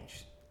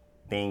changed.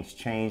 Things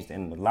changed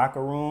in the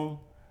locker room.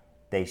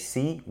 They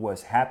see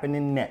what's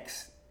happening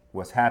next.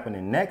 What's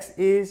happening next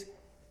is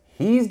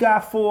he's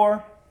got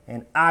 4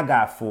 and I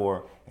got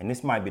 4, and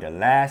this might be the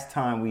last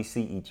time we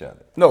see each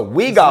other. No,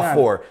 we got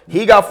 4.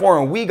 He got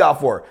 4 and we got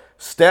 4.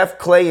 Steph,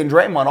 Clay, and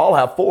Draymond all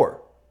have 4.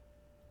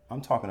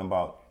 I'm talking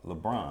about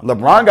LeBron.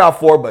 LeBron got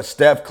 4, but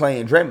Steph, Clay,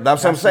 and Draymond.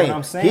 That's what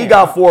I'm saying. He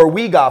got 4,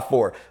 we got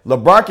 4.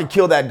 LeBron can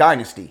kill that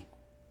dynasty.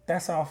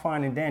 That's all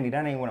fine and dandy.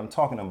 That ain't what I'm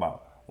talking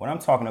about. What I'm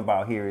talking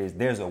about here is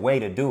there's a way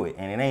to do it,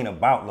 and it ain't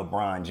about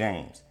LeBron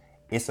James.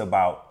 It's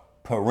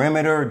about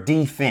perimeter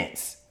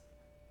defense.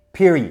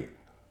 Period.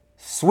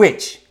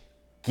 Switch.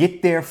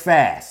 Get there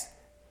fast.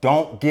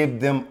 Don't give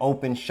them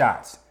open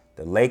shots.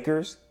 The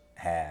Lakers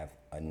have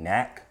a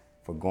knack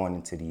for going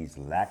into these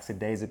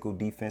lackadaisical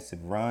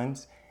defensive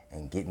runs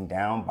and getting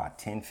down by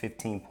 10,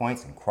 15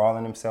 points and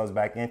crawling themselves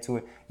back into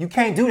it. You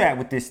can't do that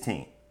with this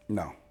team.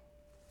 No.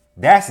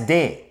 That's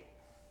dead.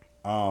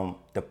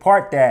 The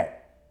part that,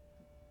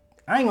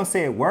 I ain't going to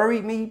say it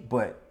worried me,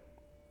 but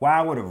why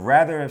I would have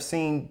rather have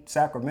seen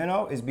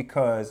Sacramento is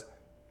because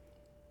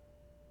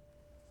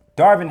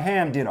Darvin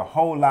Ham did a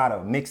whole lot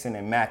of mixing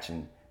and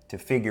matching to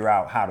figure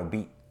out how to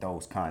beat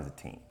those kinds of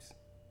teams.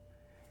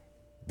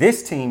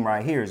 This team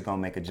right here is going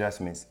to make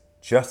adjustments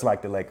just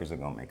like the Lakers are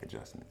going to make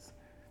adjustments.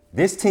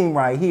 This team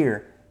right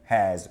here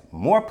has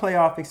more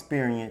playoff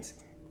experience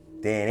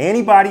than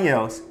anybody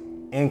else,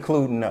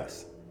 including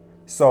us.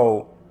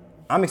 So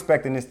I'm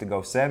expecting this to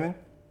go 7.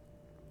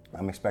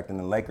 I'm expecting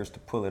the Lakers to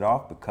pull it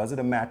off because of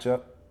the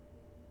matchup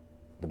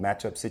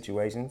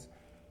situations.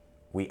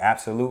 We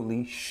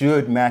absolutely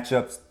should match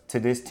up to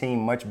this team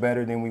much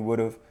better than we would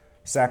have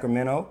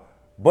Sacramento.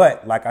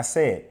 But like I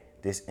said,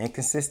 this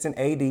inconsistent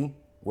AD,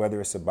 whether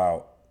it's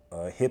about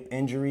a hip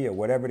injury or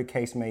whatever the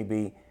case may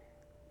be,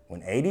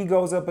 when AD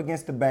goes up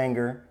against the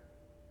banger,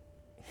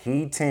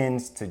 he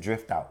tends to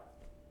drift out.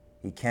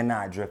 He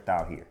cannot drift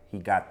out here. He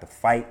got the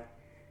fight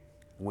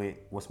with,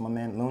 what's my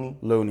man, Looney?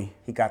 Looney.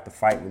 He got the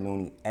fight with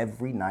Looney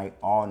every night,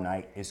 all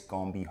night. It's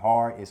going to be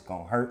hard. It's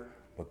going to hurt.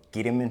 But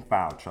get him in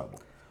foul trouble.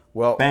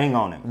 Well, bang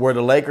on him. Where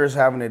the Lakers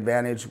have an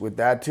advantage with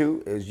that,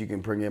 too, is you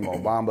can bring in Mo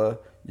Bamba.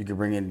 You can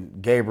bring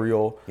in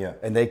Gabriel. Yeah.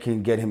 And they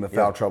can get him in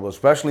foul trouble,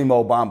 especially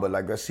Mo Bamba.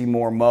 Like, let's see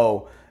more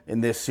Mo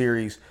in this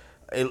series.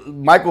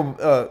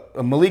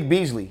 Malik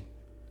Beasley.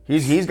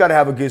 He's got to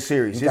have a good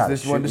series.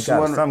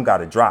 Some got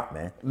to drop,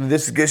 man.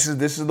 This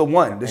is the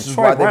one. This is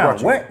Troy why Brown.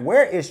 they brought you.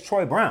 Where is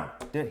Troy Brown?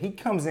 He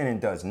comes in and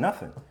does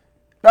nothing.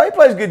 No, he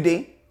plays good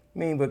D. I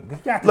mean, but you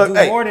got to do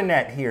more than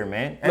that here,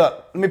 man.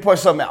 Look, let me point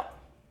something out.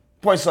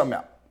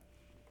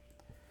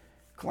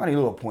 Kalani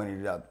Lua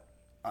pointed it out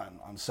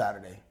on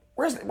Saturday.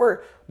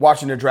 We're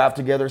watching the draft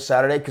together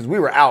Saturday because we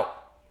were out.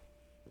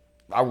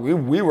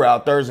 We were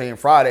out Thursday and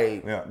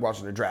Friday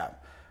watching the draft.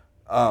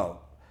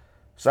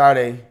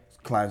 Saturday,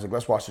 Kalani's like,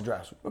 let's watch the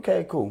draft.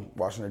 Okay, cool,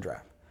 watching the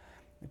draft.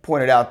 He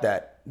pointed out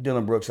that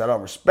Dylan Brooks said, I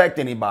don't respect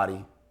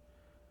anybody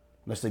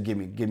unless they give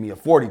me a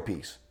 40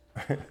 piece.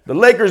 The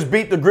Lakers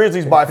beat the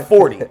Grizzlies by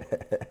 40.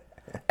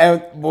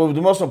 And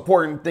the most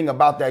important thing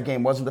about that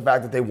game wasn't the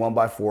fact that they won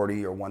by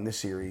 40 or won the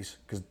series,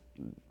 because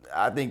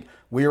I think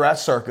we were at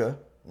Circa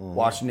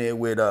watching it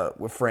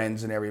with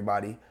friends and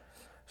everybody.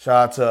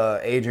 Shout out to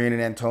Adrian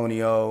and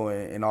Antonio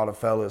and all the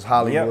fellas,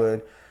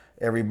 Hollywood,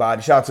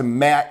 everybody. Shout out to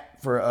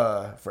Matt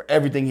for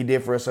everything he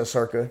did for us at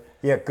Circa.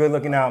 Yeah, good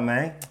looking out,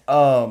 man.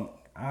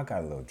 I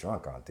got a little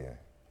drunk out there.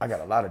 I got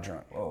a lot of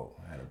drunk. Whoa,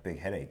 I had a big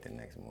headache the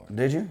next morning.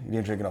 Did you? You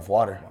didn't drink enough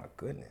water. My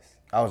goodness.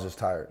 I was just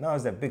tired. No, it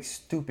was that big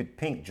stupid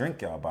pink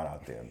drink y'all bought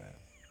out there, man.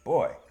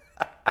 Boy,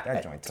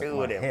 that joint took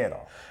my head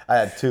off. I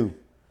had 2.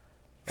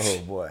 Oh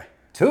boy.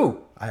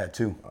 2? I had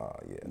 2. Oh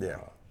yeah. Yeah.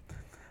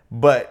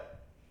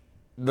 But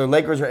the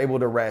Lakers are able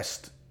to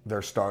rest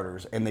their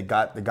starters, and they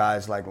got the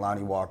guys like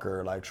Lonnie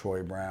Walker, like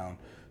Troy Brown,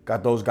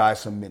 got those guys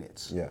some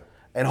minutes. Yeah.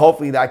 And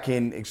hopefully that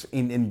can,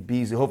 in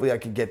Beasley, hopefully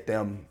that can get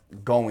them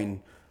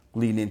going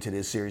leading into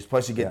this series.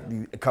 Plus you get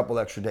a couple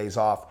extra days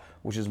off,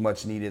 which is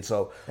much needed.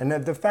 So, and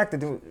the fact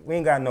that we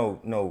ain't got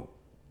no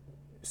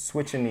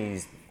switching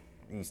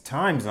these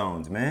time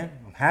zones, man.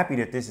 I'm happy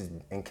that this is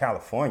in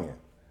California.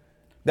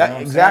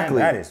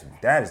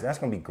 That's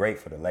gonna be great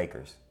for the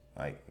Lakers.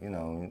 Like, you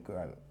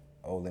got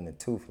old in the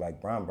tooth like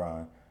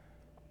Bron.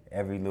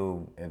 Every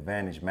little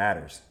advantage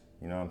matters.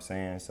 You know what I'm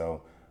saying?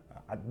 So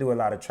I do a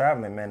lot of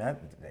traveling, man.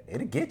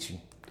 It'll get you.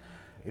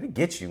 It'll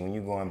get you when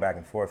you're going back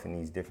and forth in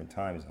these different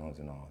time zones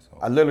and all. So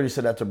I literally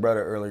said that to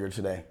brother earlier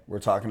today. We're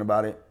talking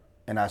about it.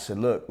 And I said,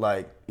 look,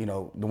 the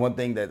one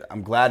thing that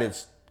I'm glad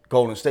it's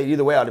Golden State.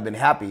 Either way, I'd have been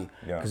happy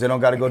because they don't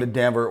got to go to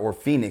Denver or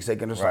Phoenix. They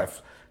can just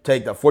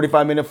take the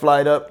 45-minute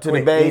flight up to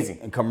the Bay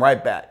and come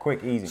right back.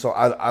 Quick, easy. So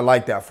I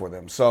like that for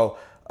them. So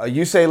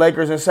you say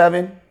Lakers in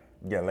 7?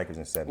 Yeah, Lakers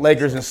in 7.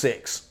 Lakers in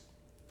 6.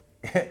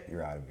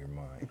 You're out of your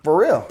mind. For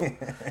real.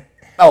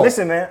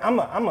 Listen, man, I'm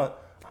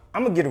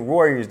gonna give the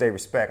Warriors their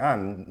respect.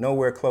 I'm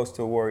nowhere close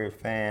to a Warriors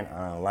fan.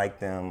 I don't like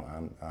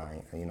them.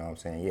 You know what I'm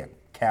saying? Yeah,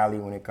 Cali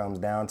when it comes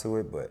down to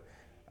it, but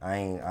I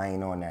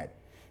ain't on that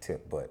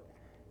tip. But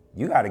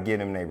you got to give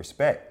them their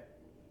respect.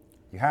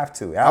 You have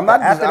to.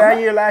 After that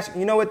year last,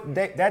 you know what?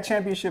 That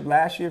championship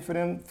last year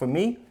for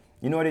me,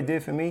 you know what it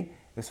did for me?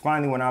 It was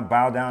finally when I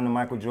bowed down to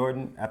Michael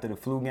Jordan after the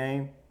flu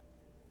game,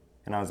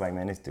 and I was like,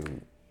 man, this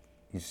dude,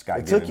 you just got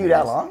to give him. It took you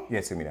that long? Yeah,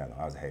 it took me that long.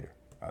 I was a hater.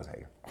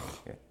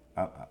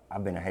 Yeah.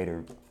 I've been a hater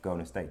of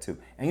Golden State too.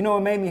 And you know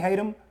what made me hate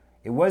them?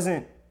 Is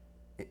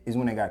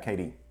when they got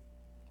KD.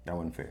 That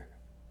wasn't fair.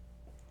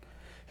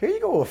 Here you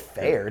go with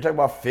fair. You're talking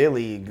about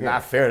Philly.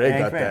 Not fair. They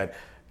got that.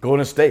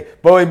 Golden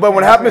State. But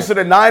when it happens to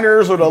the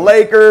Niners or the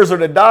Lakers or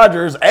the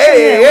Dodgers,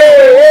 hey.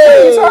 What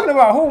are you talking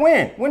about? Who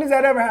win? When does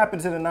that ever happen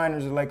to the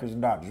Niners, the Lakers, the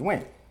Dodgers?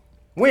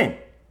 Win.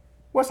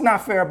 What's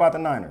not fair about the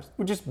Niners?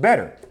 We're just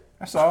better.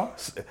 That's all.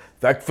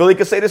 That Philly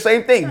could say the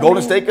same thing.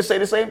 Golden State could say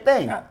the same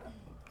thing.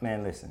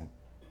 Man, listen.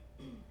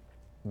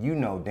 You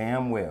know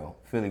damn well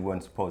Philly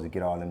wasn't supposed to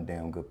get all them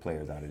damn good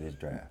players out of this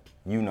draft.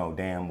 You know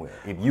damn well.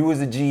 If you was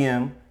a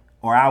GM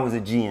or I was a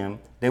GM,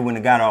 they wouldn't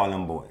have got all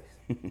them boys.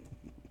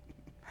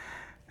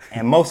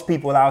 And most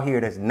people out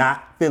here that's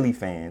not Philly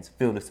fans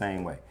feel the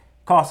same way.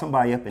 Call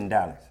somebody up in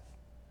Dallas.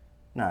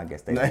 No, I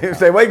guess they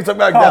say, wait, you talking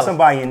about Call Dallas?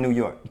 somebody in New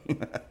York.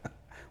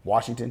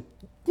 Washington?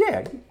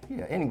 Yeah,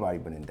 anybody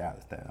but in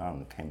Dallas.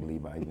 Can't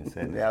believe I even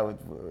said that.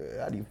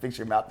 How do you fix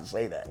your mouth to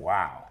say that?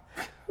 Wow.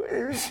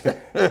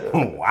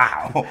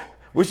 Wow.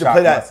 We should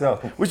play that.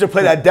 Myself. We should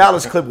play that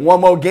Dallas clip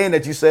one more game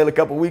that you said a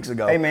couple weeks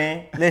ago. Hey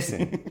man,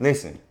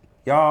 listen.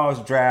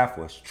 Y'all's draft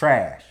was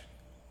trash.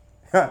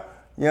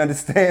 You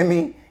understand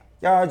me?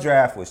 Y'all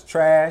draft was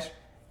trash.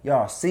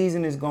 Y'all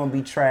season is gonna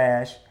be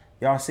trash.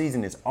 Y'all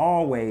season is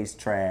always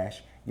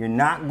trash. You're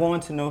not going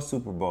to no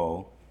Super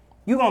Bowl.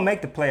 You gonna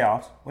make the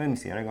playoffs. Let me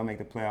see. Are they gonna make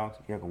the playoffs?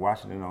 Yeah, because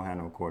Washington don't have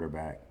no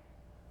quarterback.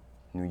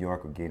 New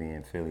York will get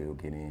in. Philly will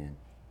get in.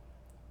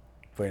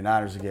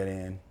 49ers will get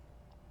in.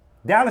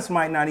 Dallas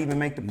might not even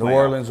make the playoffs. New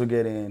Orleans will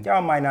get in.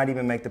 Y'all might not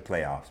even make the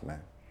playoffs,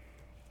 man.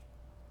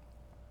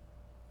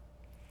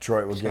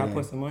 Detroit will Should get I in.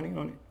 put some money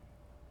on it?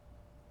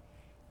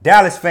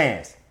 Dallas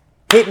fans,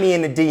 hit me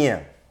in the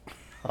DM.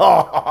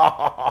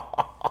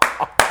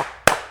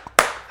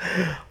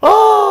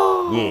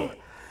 Yeah.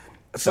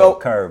 So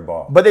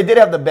curveball. But they did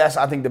have the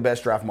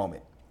best draft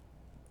moment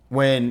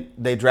when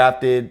they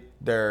drafted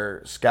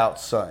their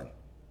scout's son.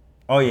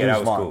 Oh yeah, that Deuce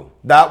was Vaughn. cool.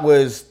 That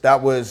was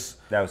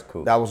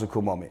cool. That was a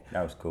cool moment.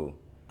 That was cool.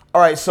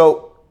 All right,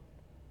 so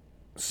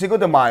Cinco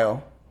de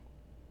Mayo,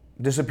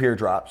 Disappear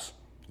drops.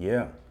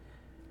 Yeah.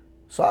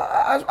 So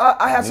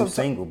I had New some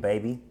single,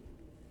 baby.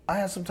 I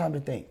had some time to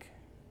think.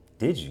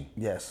 Did you?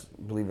 Yes,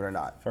 believe it or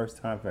not. First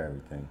time for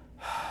everything.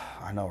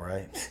 I know,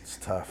 right? It's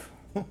tough.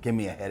 Give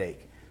me a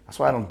headache. That's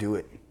why I don't do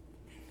it.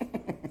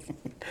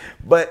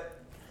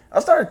 But I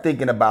started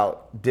thinking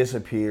about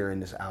Disappear in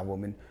this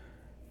album, and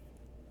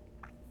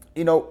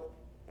you know,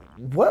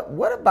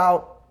 what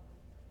about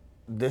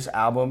this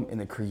album and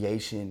the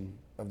creation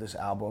of this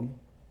album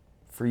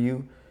for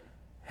you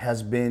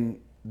has been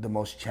the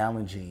most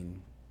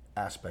challenging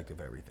aspect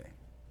of everything,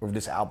 of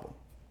this album?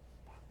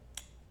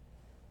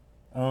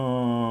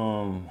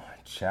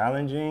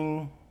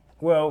 Challenging.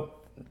 Well,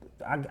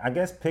 I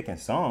guess picking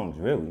songs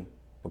really,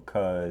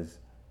 because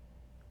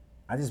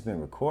I just been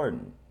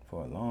recording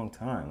for a long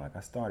time. Like I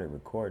started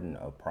recording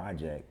a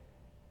project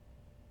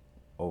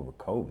over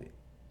COVID.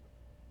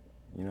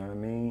 You know what I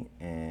mean?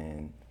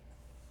 And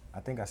I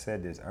think I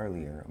said this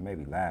earlier,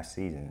 maybe last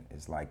season.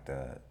 It's like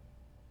the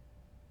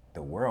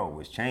world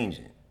was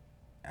changing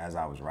as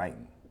I was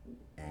writing,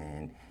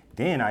 and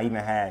then I even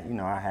had,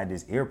 I had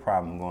this ear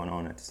problem going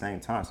on at the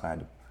same time, so I had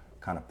to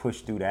kind of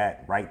push through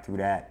that, write through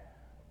that.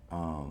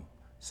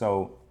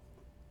 So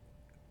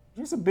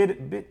just a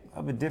bit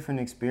of a different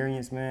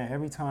experience, man.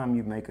 Every time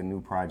you make a new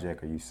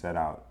project or you set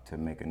out to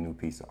make a new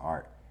piece of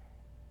art,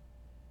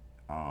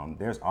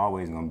 there's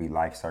always going to be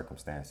life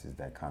circumstances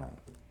that kind of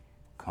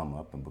come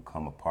up and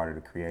become a part of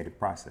the creative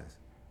process.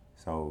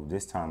 So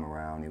this time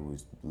around, it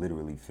was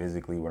literally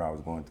physically what I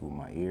was going through with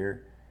my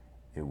ear.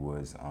 It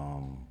was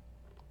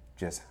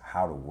just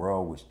how the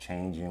world was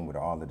changing with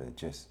all of the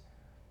just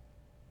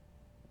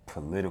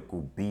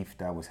political beef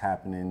that was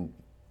happening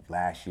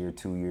last year,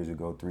 2 years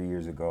ago, 3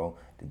 years ago,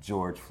 the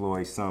George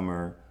Floyd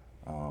summer,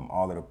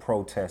 all of the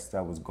protests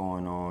that was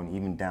going on,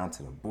 even down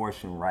to the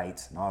abortion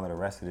rights and all of the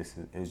rest of this.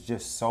 It's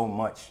just so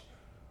much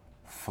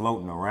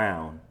floating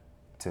around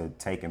to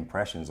take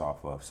impressions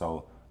off of.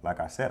 So, like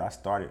I said, I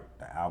started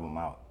the album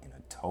out in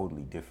a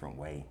totally different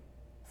way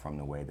from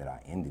the way that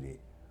I ended it.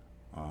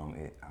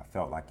 I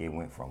felt like it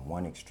went from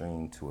one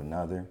extreme to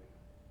another.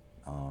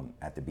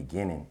 At the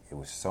beginning, it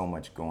was so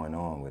much going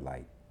on with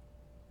like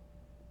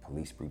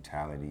police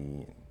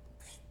brutality, and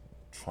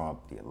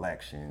Trump, the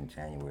election,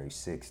 January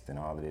 6th, and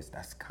all of this.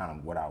 That's kind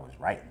of what I was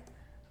writing.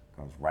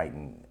 I was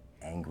writing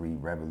angry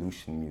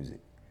revolution music.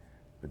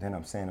 But then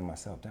I'm saying to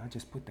myself, did I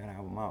just put that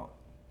album out?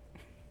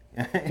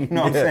 You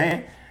know what I'm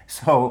saying?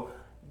 So,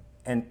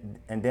 and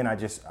then I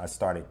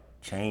started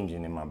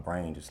changing in my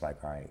brain, just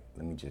like, all right,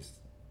 let me just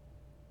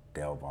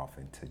delve off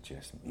into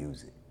just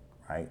music,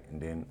 right? And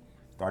then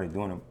started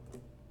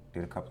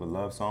did a couple of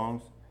love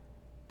songs,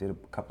 did a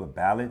couple of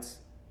ballads.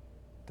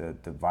 The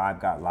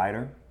vibe got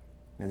lighter.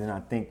 And then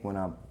I think when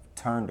I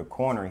turned the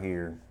corner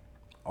here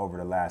over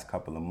the last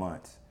couple of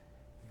months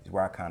is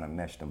where I kind of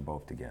meshed them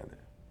both together.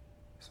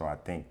 So I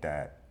think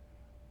that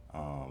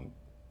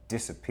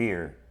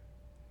Disappear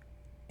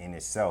in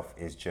itself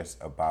is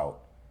just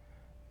about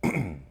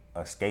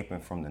escaping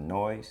from the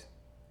noise.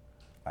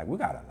 Like, we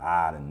got a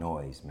lot of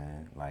noise,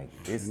 man. Like,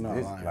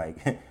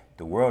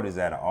 the world is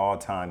at an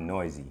all-time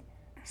noisy.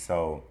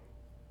 So,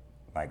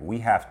 like, we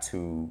have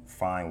to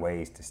find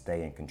ways to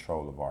stay in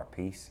control of our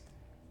peace.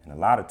 And a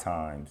lot of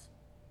times,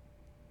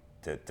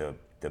 the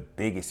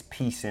biggest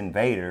peace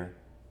invader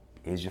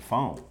is your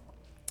phone.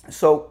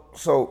 So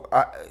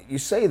you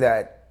say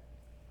that,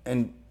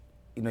 and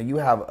you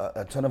have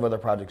a ton of other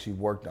projects you've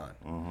worked on.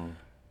 Mm-hmm.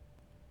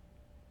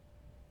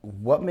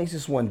 What makes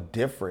this one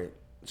different?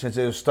 Since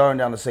it was starting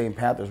down the same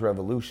path as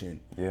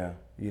Revolution. Yeah.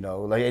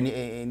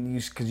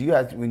 Because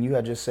when you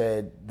had just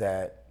said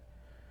that,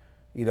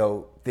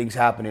 things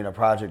happen in a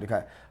project.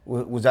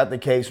 Was that the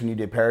case when you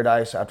did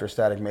Paradise after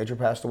Static Major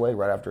passed away,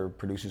 right after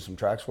producing some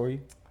tracks for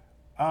you?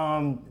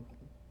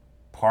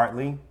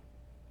 Partly.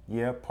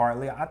 Yeah,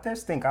 partly. I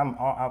just think I've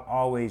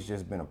always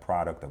just been a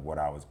product of what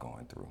I was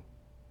going through.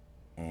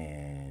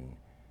 And,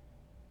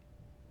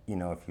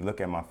 if you look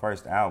at my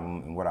first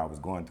album and what I was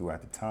going through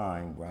at the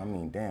time, I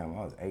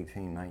was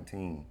 18,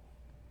 19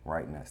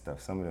 writing that stuff.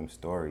 Some of them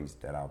stories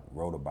that I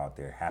wrote about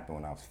there happened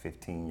when I was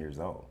 15 years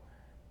old.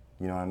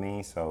 You know what I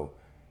mean? So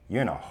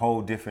you're in a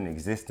whole different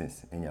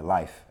existence in your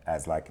life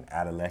as like an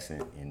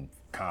adolescent in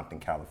Compton,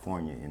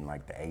 California in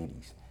like the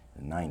 80s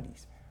and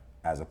 90s,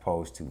 as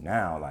opposed to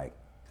now, like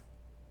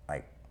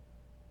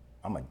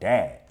I'm a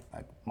dad.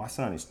 Like, my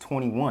son is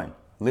 21,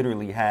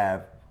 literally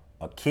have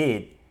a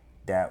kid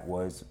that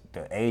was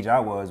the age I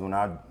was when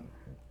I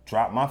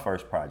dropped my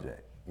first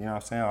project. You know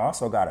what I'm saying? I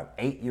also got an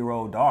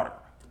 8-year-old daughter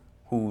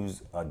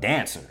who's a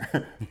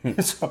dancer.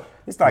 So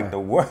it's like the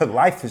world,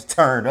 life is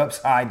turned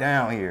upside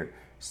down here.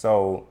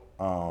 So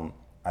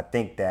I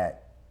think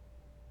that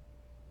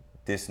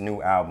this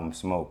new album,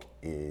 Smoke,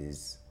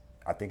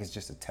 I think it's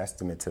just a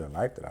testament to the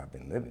life that I've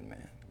been living,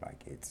 man.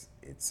 Like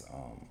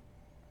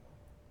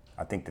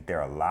I think that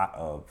there are a lot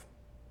of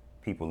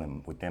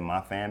people within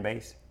my fan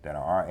base that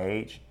are our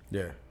age.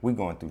 Yeah. We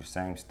going through the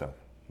same stuff.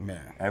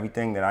 Man.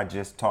 Everything that I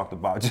just talked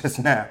about just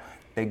now,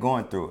 they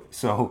going through it.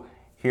 So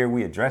here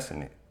we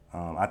addressing it.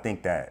 I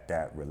think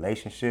that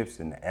relationships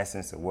and the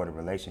essence of what a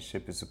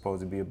relationship is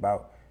supposed to be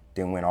about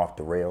then went off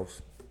the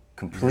rails,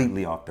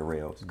 completely off the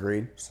rails.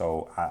 Agreed.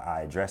 So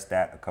I addressed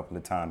that a couple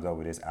of times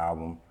over this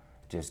album,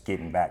 just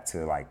getting back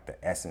to like the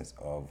essence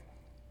of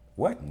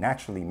what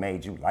naturally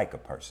made you like a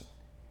person.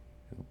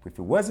 If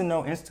it wasn't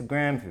no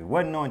Instagram, if it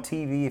wasn't on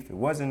TV, if it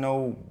wasn't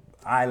no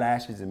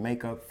eyelashes and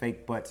makeup,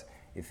 fake butts,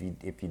 if you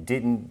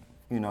didn't,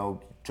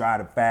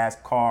 drive a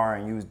fast car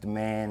and use the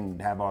man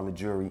and have all the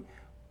jewelry,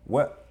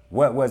 what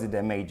was it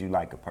that made you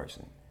like a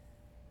person?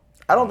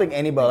 I don't think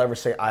anybody will ever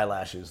say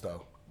eyelashes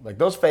though. Like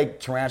those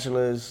fake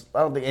tarantulas, I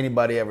don't think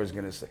anybody ever is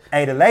gonna say.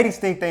 Hey, the ladies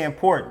think they're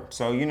important,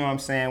 so you know what I'm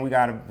saying. We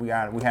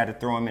had to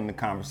throw them in the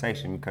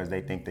conversation because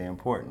they think they're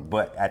important.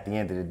 But at the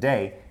end of the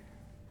day,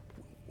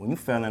 when you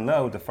fell in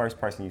love with the first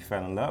person you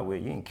fell in love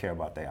with, you didn't care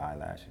about their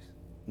eyelashes.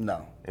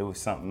 No. It was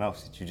something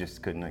else that you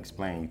just couldn't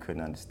explain, you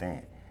couldn't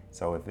understand.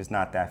 So if it's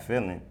not that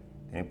feeling,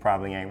 then it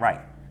probably ain't right.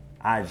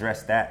 I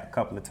addressed that a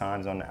couple of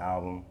times on the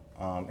album,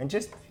 and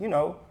just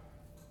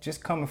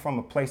coming from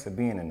a place of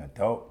being an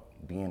adult,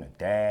 being a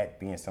dad,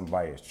 being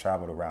somebody that's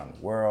traveled around the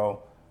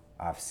world.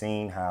 I've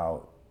seen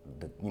how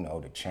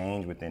the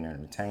change within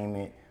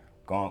entertainment,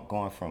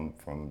 going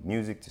from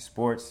music to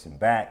sports and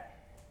back.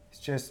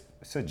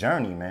 It's a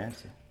journey, man.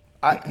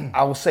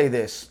 I will say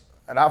this,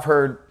 and I've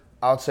heard,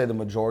 I would say the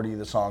majority of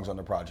the songs on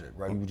the project,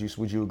 right? Would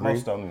you agree?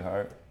 Most of them you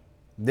heard.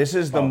 This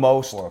is the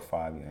most 4 or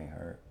 5 you ain't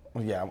heard.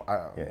 Yeah,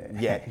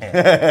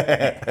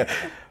 yeah.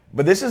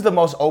 But this is the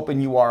most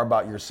open you are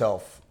about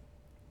yourself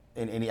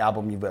in any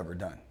album you've ever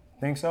done.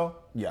 Think so?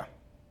 Yeah.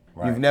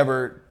 Right. You've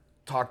never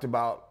talked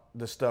about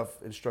the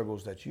stuff and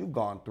struggles that you've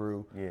gone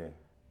through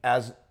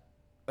as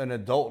an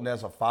adult and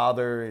as a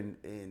father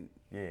and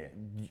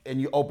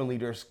you openly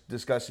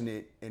discussing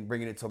it and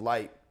bringing it to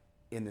light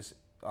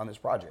on this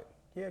project.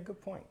 Yeah,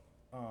 good point.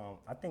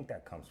 I think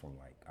that comes from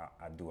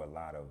I do a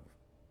lot of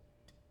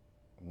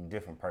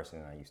different person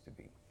than I used to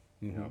be.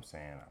 You know what I'm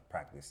saying?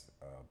 I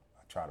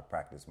try to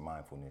practice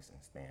mindfulness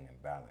and staying in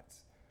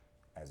balance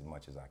as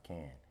much as I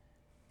can.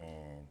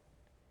 And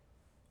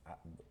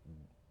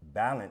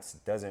balance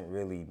doesn't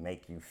really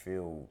make you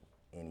feel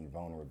any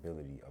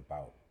vulnerability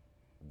about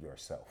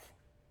yourself.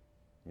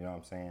 You know what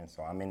I'm saying?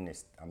 So I'm in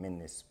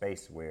this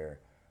space where,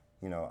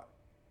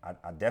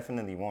 I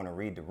definitely want to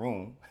read the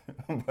room,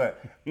 but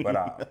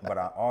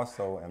I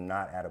also am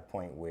not at a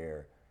point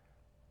where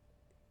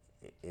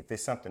if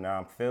it's something that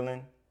I'm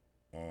feeling,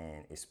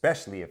 and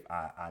especially if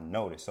I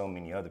know that so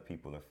many other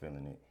people are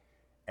feeling it,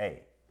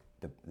 hey,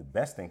 the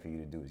best thing for you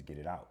to do is get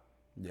it out.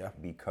 Yeah.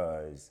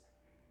 Because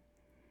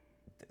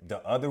the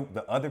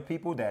other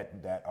people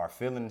that are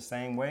feeling the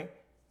same way,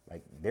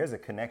 like there's a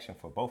connection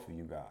for both of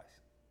you guys.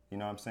 You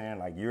know what I'm saying?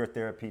 Like you're a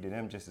therapy to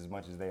them just as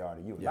much as they are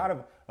to you. Yeah.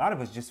 A lot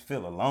of us just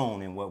feel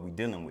alone in what we're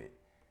dealing with.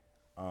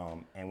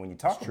 And when you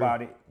talk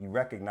about it, you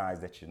recognize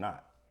that you're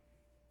not.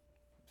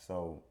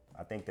 So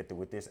I think that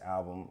with this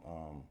album,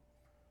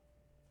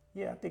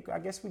 I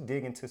guess we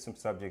dig into some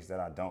subjects that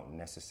I don't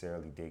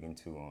necessarily dig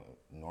into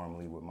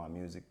normally with my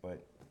music,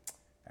 but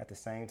at the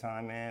same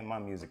time, man, my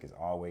music has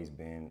always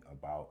been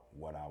about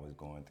what I was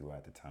going through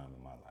at the time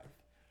in my life.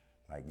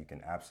 Like you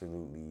can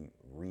absolutely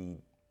read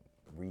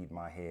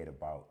my head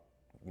about,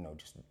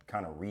 just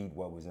kind of read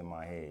what was in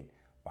my head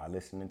by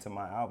listening to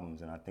my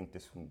albums, and I think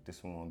this one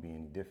won't be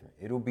any different.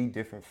 It'll be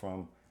different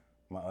from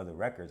my other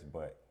records,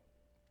 but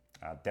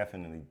I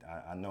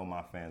know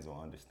my fans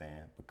will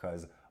understand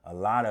because a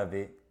lot of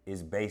it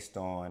is based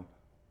on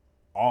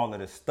all of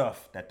the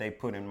stuff that they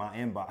put in my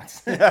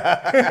inbox.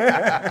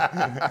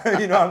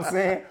 You know what I'm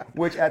saying?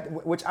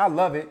 Which I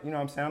love it. You know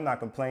what I'm saying? I'm not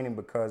complaining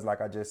because,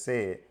 like I just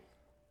said,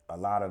 a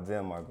lot of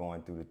them are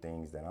going through the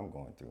things that I'm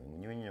going through. And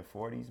when you're in your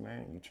 40s,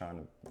 man, you're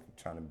trying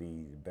to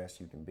be the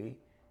best you can be,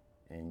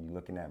 and you're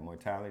looking at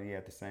mortality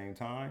at the same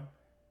time,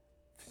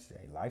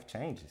 life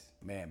changes.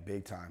 Man,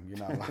 big time. You're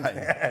not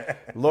lying.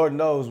 Lord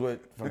knows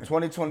from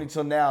 2020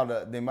 till now,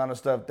 the amount of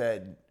stuff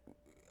that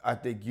I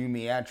think you,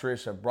 me, and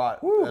Trish have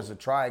brought as a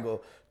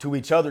triangle to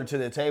each other to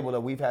the table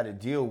that we've had to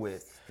deal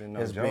with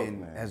has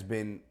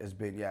been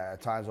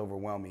at times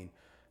overwhelming.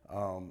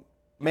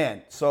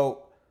 Man,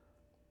 so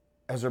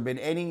has there been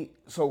any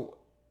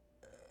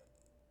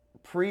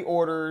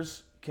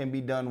pre-orders can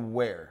be done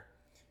where?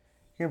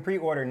 You can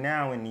pre-order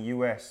now in the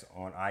U.S.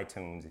 on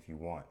iTunes if you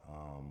want.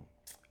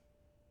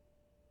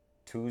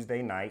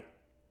 Tuesday night,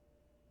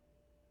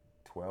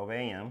 12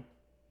 a.m.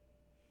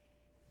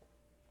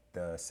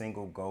 The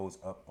single goes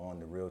up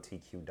on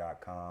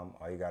therealtq.com.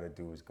 All you got to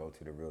do is go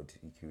to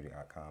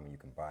therealtq.com and you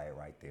can buy it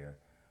right there.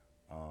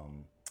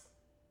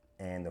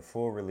 And the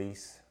full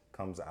release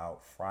comes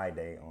out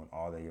Friday on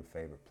all of your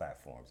favorite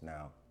platforms.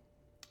 Now,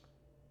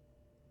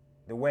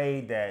 the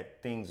way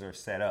that things are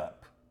set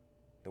up,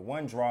 the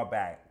one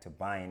drawback to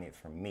buying it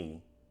from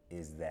me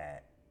is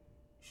that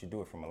you should do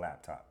it from a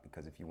laptop,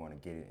 because if you want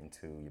to get it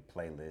into your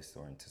playlist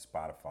or into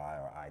Spotify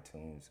or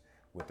iTunes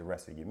with the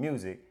rest of your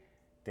music,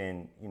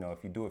 then, you know,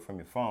 if you do it from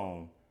your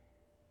phone,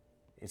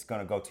 it's going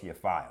to go to your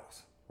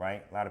files,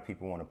 right? A lot of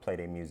people want to play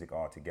their music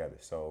all together.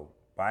 So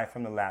buy it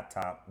from the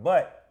laptop.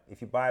 But if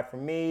you buy it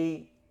from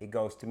me, it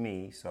goes to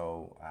me.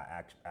 So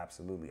I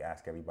absolutely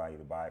ask everybody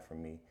to buy it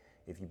from me.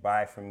 If you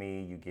buy it from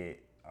me, you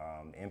get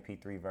the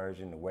MP3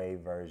 version, the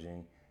WAV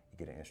version,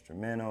 you get an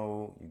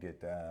instrumental, you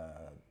get the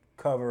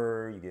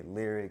cover, you get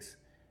lyrics,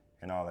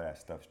 and all of that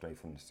stuff straight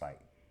from the site,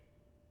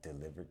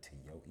 delivered to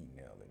your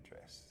email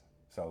address.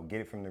 So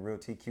get it from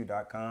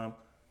therealtq.com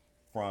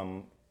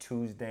from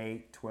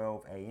Tuesday,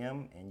 12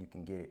 a.m., and you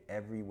can get it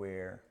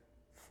everywhere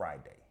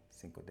Friday,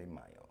 Cinco de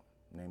Mayo.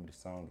 The name of the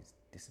song is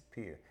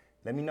Disappear.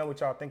 Let me know what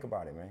y'all think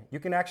about it, man. You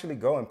can actually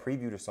go and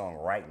preview the song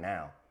right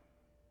now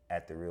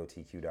at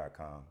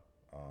therealtq.com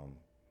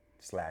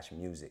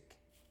 /music,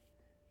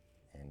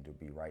 and it'll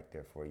be right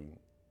there for you.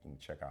 You can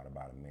check out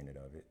about a minute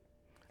of it.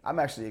 I'm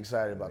actually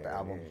excited about the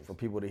album for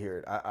people to hear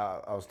it.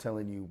 I was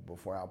telling you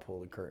before, I'll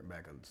pull the curtain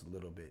back a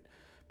little bit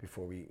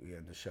before we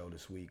end the show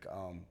this week.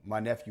 My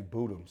nephew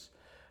Boodums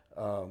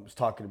was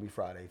talking to me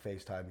Friday,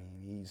 FaceTime me.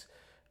 He's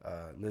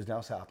lives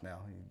down south now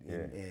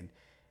and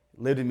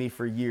lived with me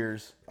for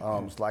years.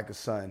 It's like a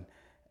son,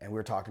 and we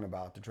were talking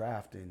about the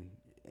draft, and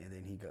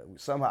then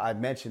somehow I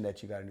mentioned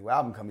that you got a new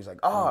album coming. He's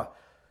like,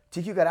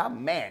 TQ got out,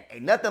 man,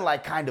 ain't nothing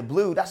like Kinda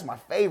Blue. That's my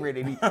favorite.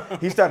 And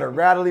he started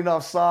rattling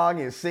off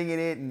song and singing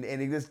it, and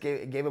it just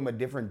gave him a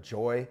different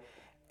joy.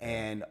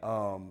 And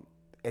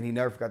he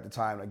never forgot the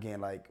time.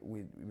 Again, like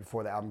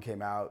before the album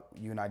came out,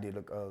 you and I did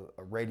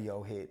a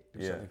radio hit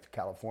to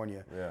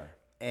California. Yeah.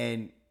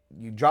 And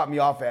you dropped me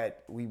off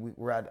at we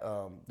were at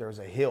there was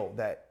a hill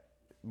that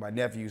my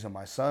nephews and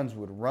my sons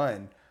would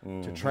run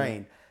to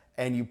train.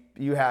 And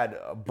you had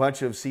a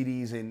bunch of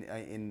CDs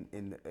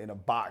in a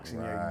box,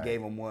 and you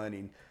gave him one.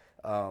 And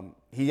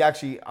he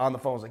actually on the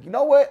phone was like, you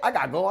know what? I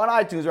gotta go on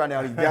iTunes right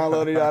now. He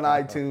downloaded it on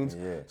iTunes.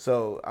 Yeah.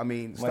 So I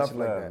mean, stuff much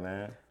like love, that,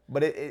 man.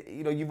 But it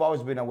you know, you've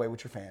always been that way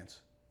with your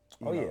fans.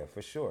 Yeah,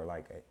 for sure.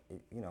 Like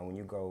you know, when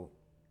you go,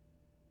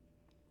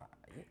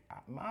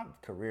 my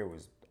career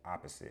was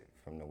opposite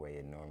from the way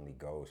it normally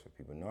goes for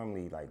people.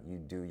 Normally, like you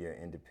do your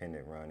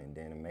independent run, and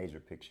then a major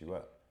picks you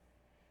up.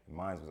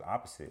 Mine was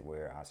opposite,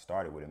 where I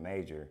started with a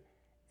major,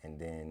 and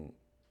then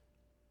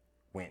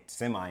went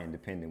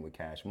semi-independent with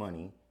Cash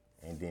Money,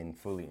 and then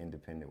fully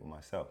independent with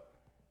myself.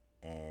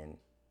 And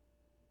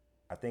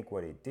I think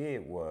what it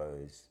did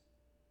was,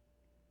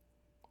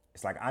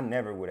 it's like I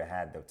never would have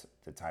had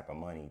the type of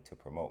money to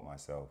promote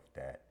myself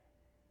that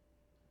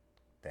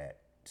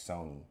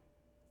Sony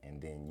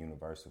and then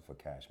Universal for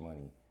Cash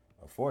Money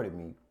afforded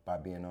me by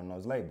being on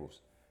those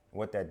labels. And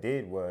what that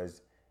did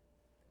was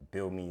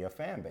build me a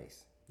fan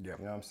base. Yep.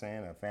 You know what I'm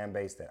saying? A fan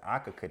base that I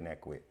could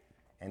connect with.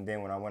 And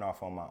then when I went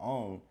off on my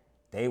own,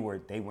 they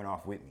went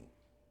off with me.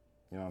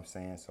 You know what I'm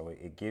saying? So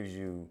it gives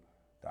you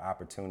the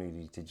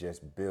opportunity to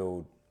just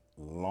build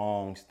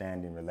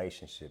long-standing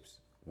relationships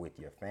with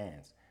your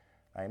fans.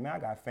 Like, man, I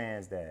got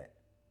fans that,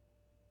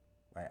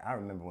 like, I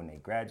remember when they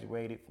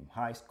graduated from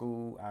high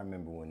school. I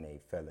remember when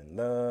they fell in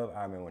love.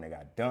 I remember when they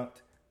got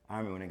dumped. I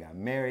remember when they got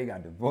married,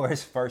 got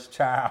divorced, first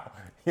child.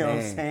 You know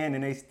what I'm saying?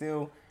 And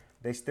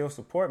they still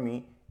support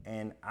me.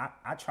 And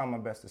I try my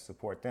best to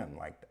support them.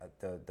 Like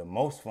the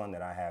most fun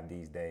that I have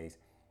these days,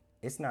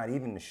 it's not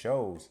even the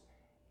shows.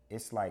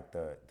 It's like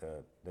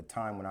the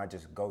time when I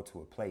just go to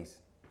a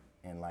place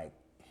and like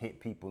hit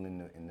people in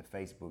the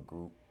Facebook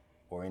group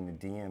or in the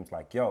DMs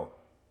like, yo,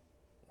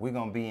 we're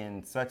gonna be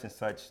in such and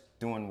such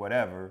doing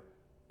whatever.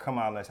 Come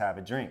out, let's have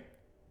a drink.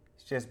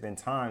 It's just been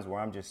times where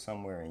I'm just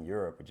somewhere in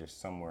Europe or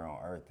just somewhere on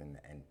Earth and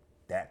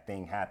that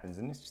thing happens.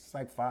 And it's just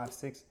like 5,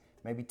 6,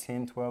 maybe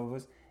 10, 12 of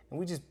us. And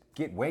we just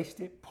get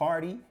wasted,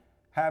 party,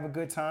 have a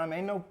good time.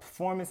 Ain't no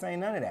performance, ain't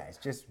none of that. It's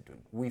just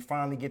we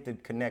finally get to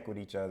connect with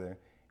each other.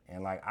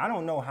 And like, I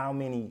don't know how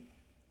many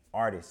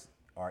artists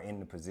are in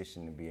the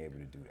position to be able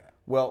to do that.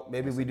 Well,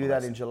 maybe we do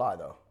that in July,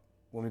 though,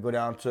 when we go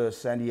down to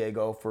San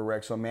Diego for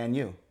Wrexham Man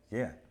U.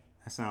 Yeah,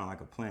 that sounds like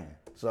a plan.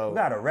 So we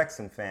got a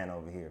Wrexham fan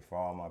over here for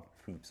all my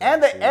peeps.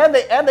 And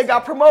they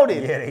got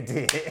promoted. Yeah, they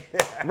did.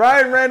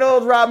 Ryan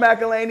Reynolds, Rob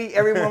McElhaney,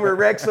 everyone with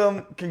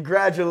Wrexham,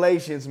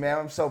 congratulations, man.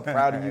 I'm so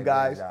proud of you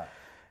guys.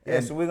 Yeah,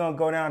 so we're going to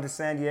go down to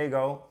San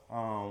Diego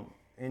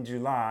in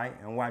July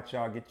and watch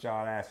y'all get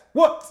y'all ass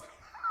whooped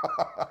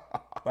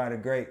by the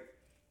great,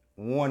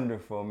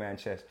 wonderful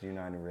Manchester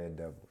United Red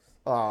Devils.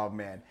 Oh,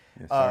 man.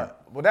 Yes,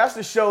 well, that's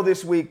the show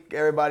this week,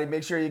 everybody.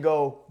 Make sure you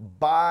go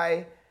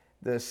buy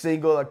the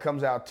single that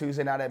comes out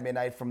Tuesday night at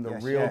midnight from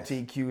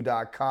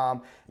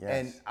therealtq.com. Yes.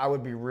 And I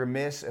would be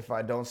remiss if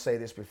I don't say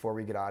this before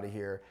we get out of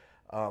here.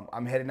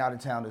 I'm heading out of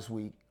town this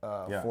week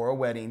for a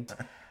wedding.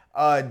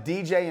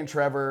 DJ and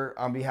Trevor,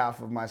 on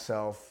behalf of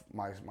myself,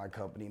 my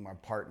company, my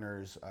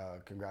partners,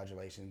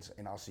 congratulations.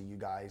 And I'll see you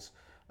guys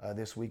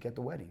this week at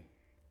the wedding.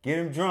 Get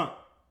him drunk.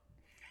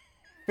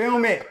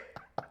 Film it.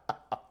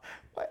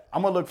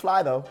 I'm gonna look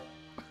fly though.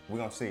 We're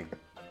gonna see.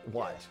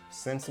 Watch.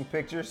 Send some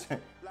pictures.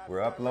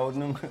 We're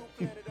uploading them.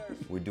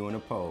 We're doing a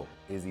poll.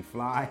 Is he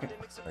fly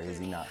or is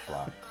he not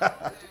fly?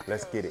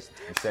 Let's get it.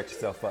 You set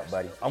yourself up,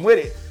 buddy. I'm with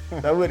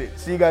it. I'm with it.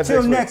 See you guys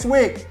Till next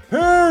week.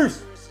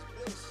 Peace.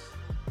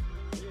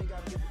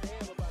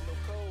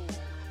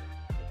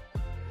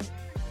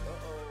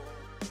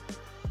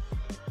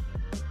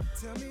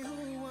 Tell me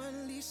who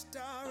unleashed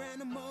star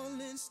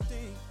animal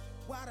instinct.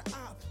 Why the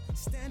op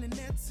standing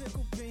there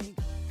tickle pink?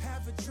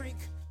 Have a drink.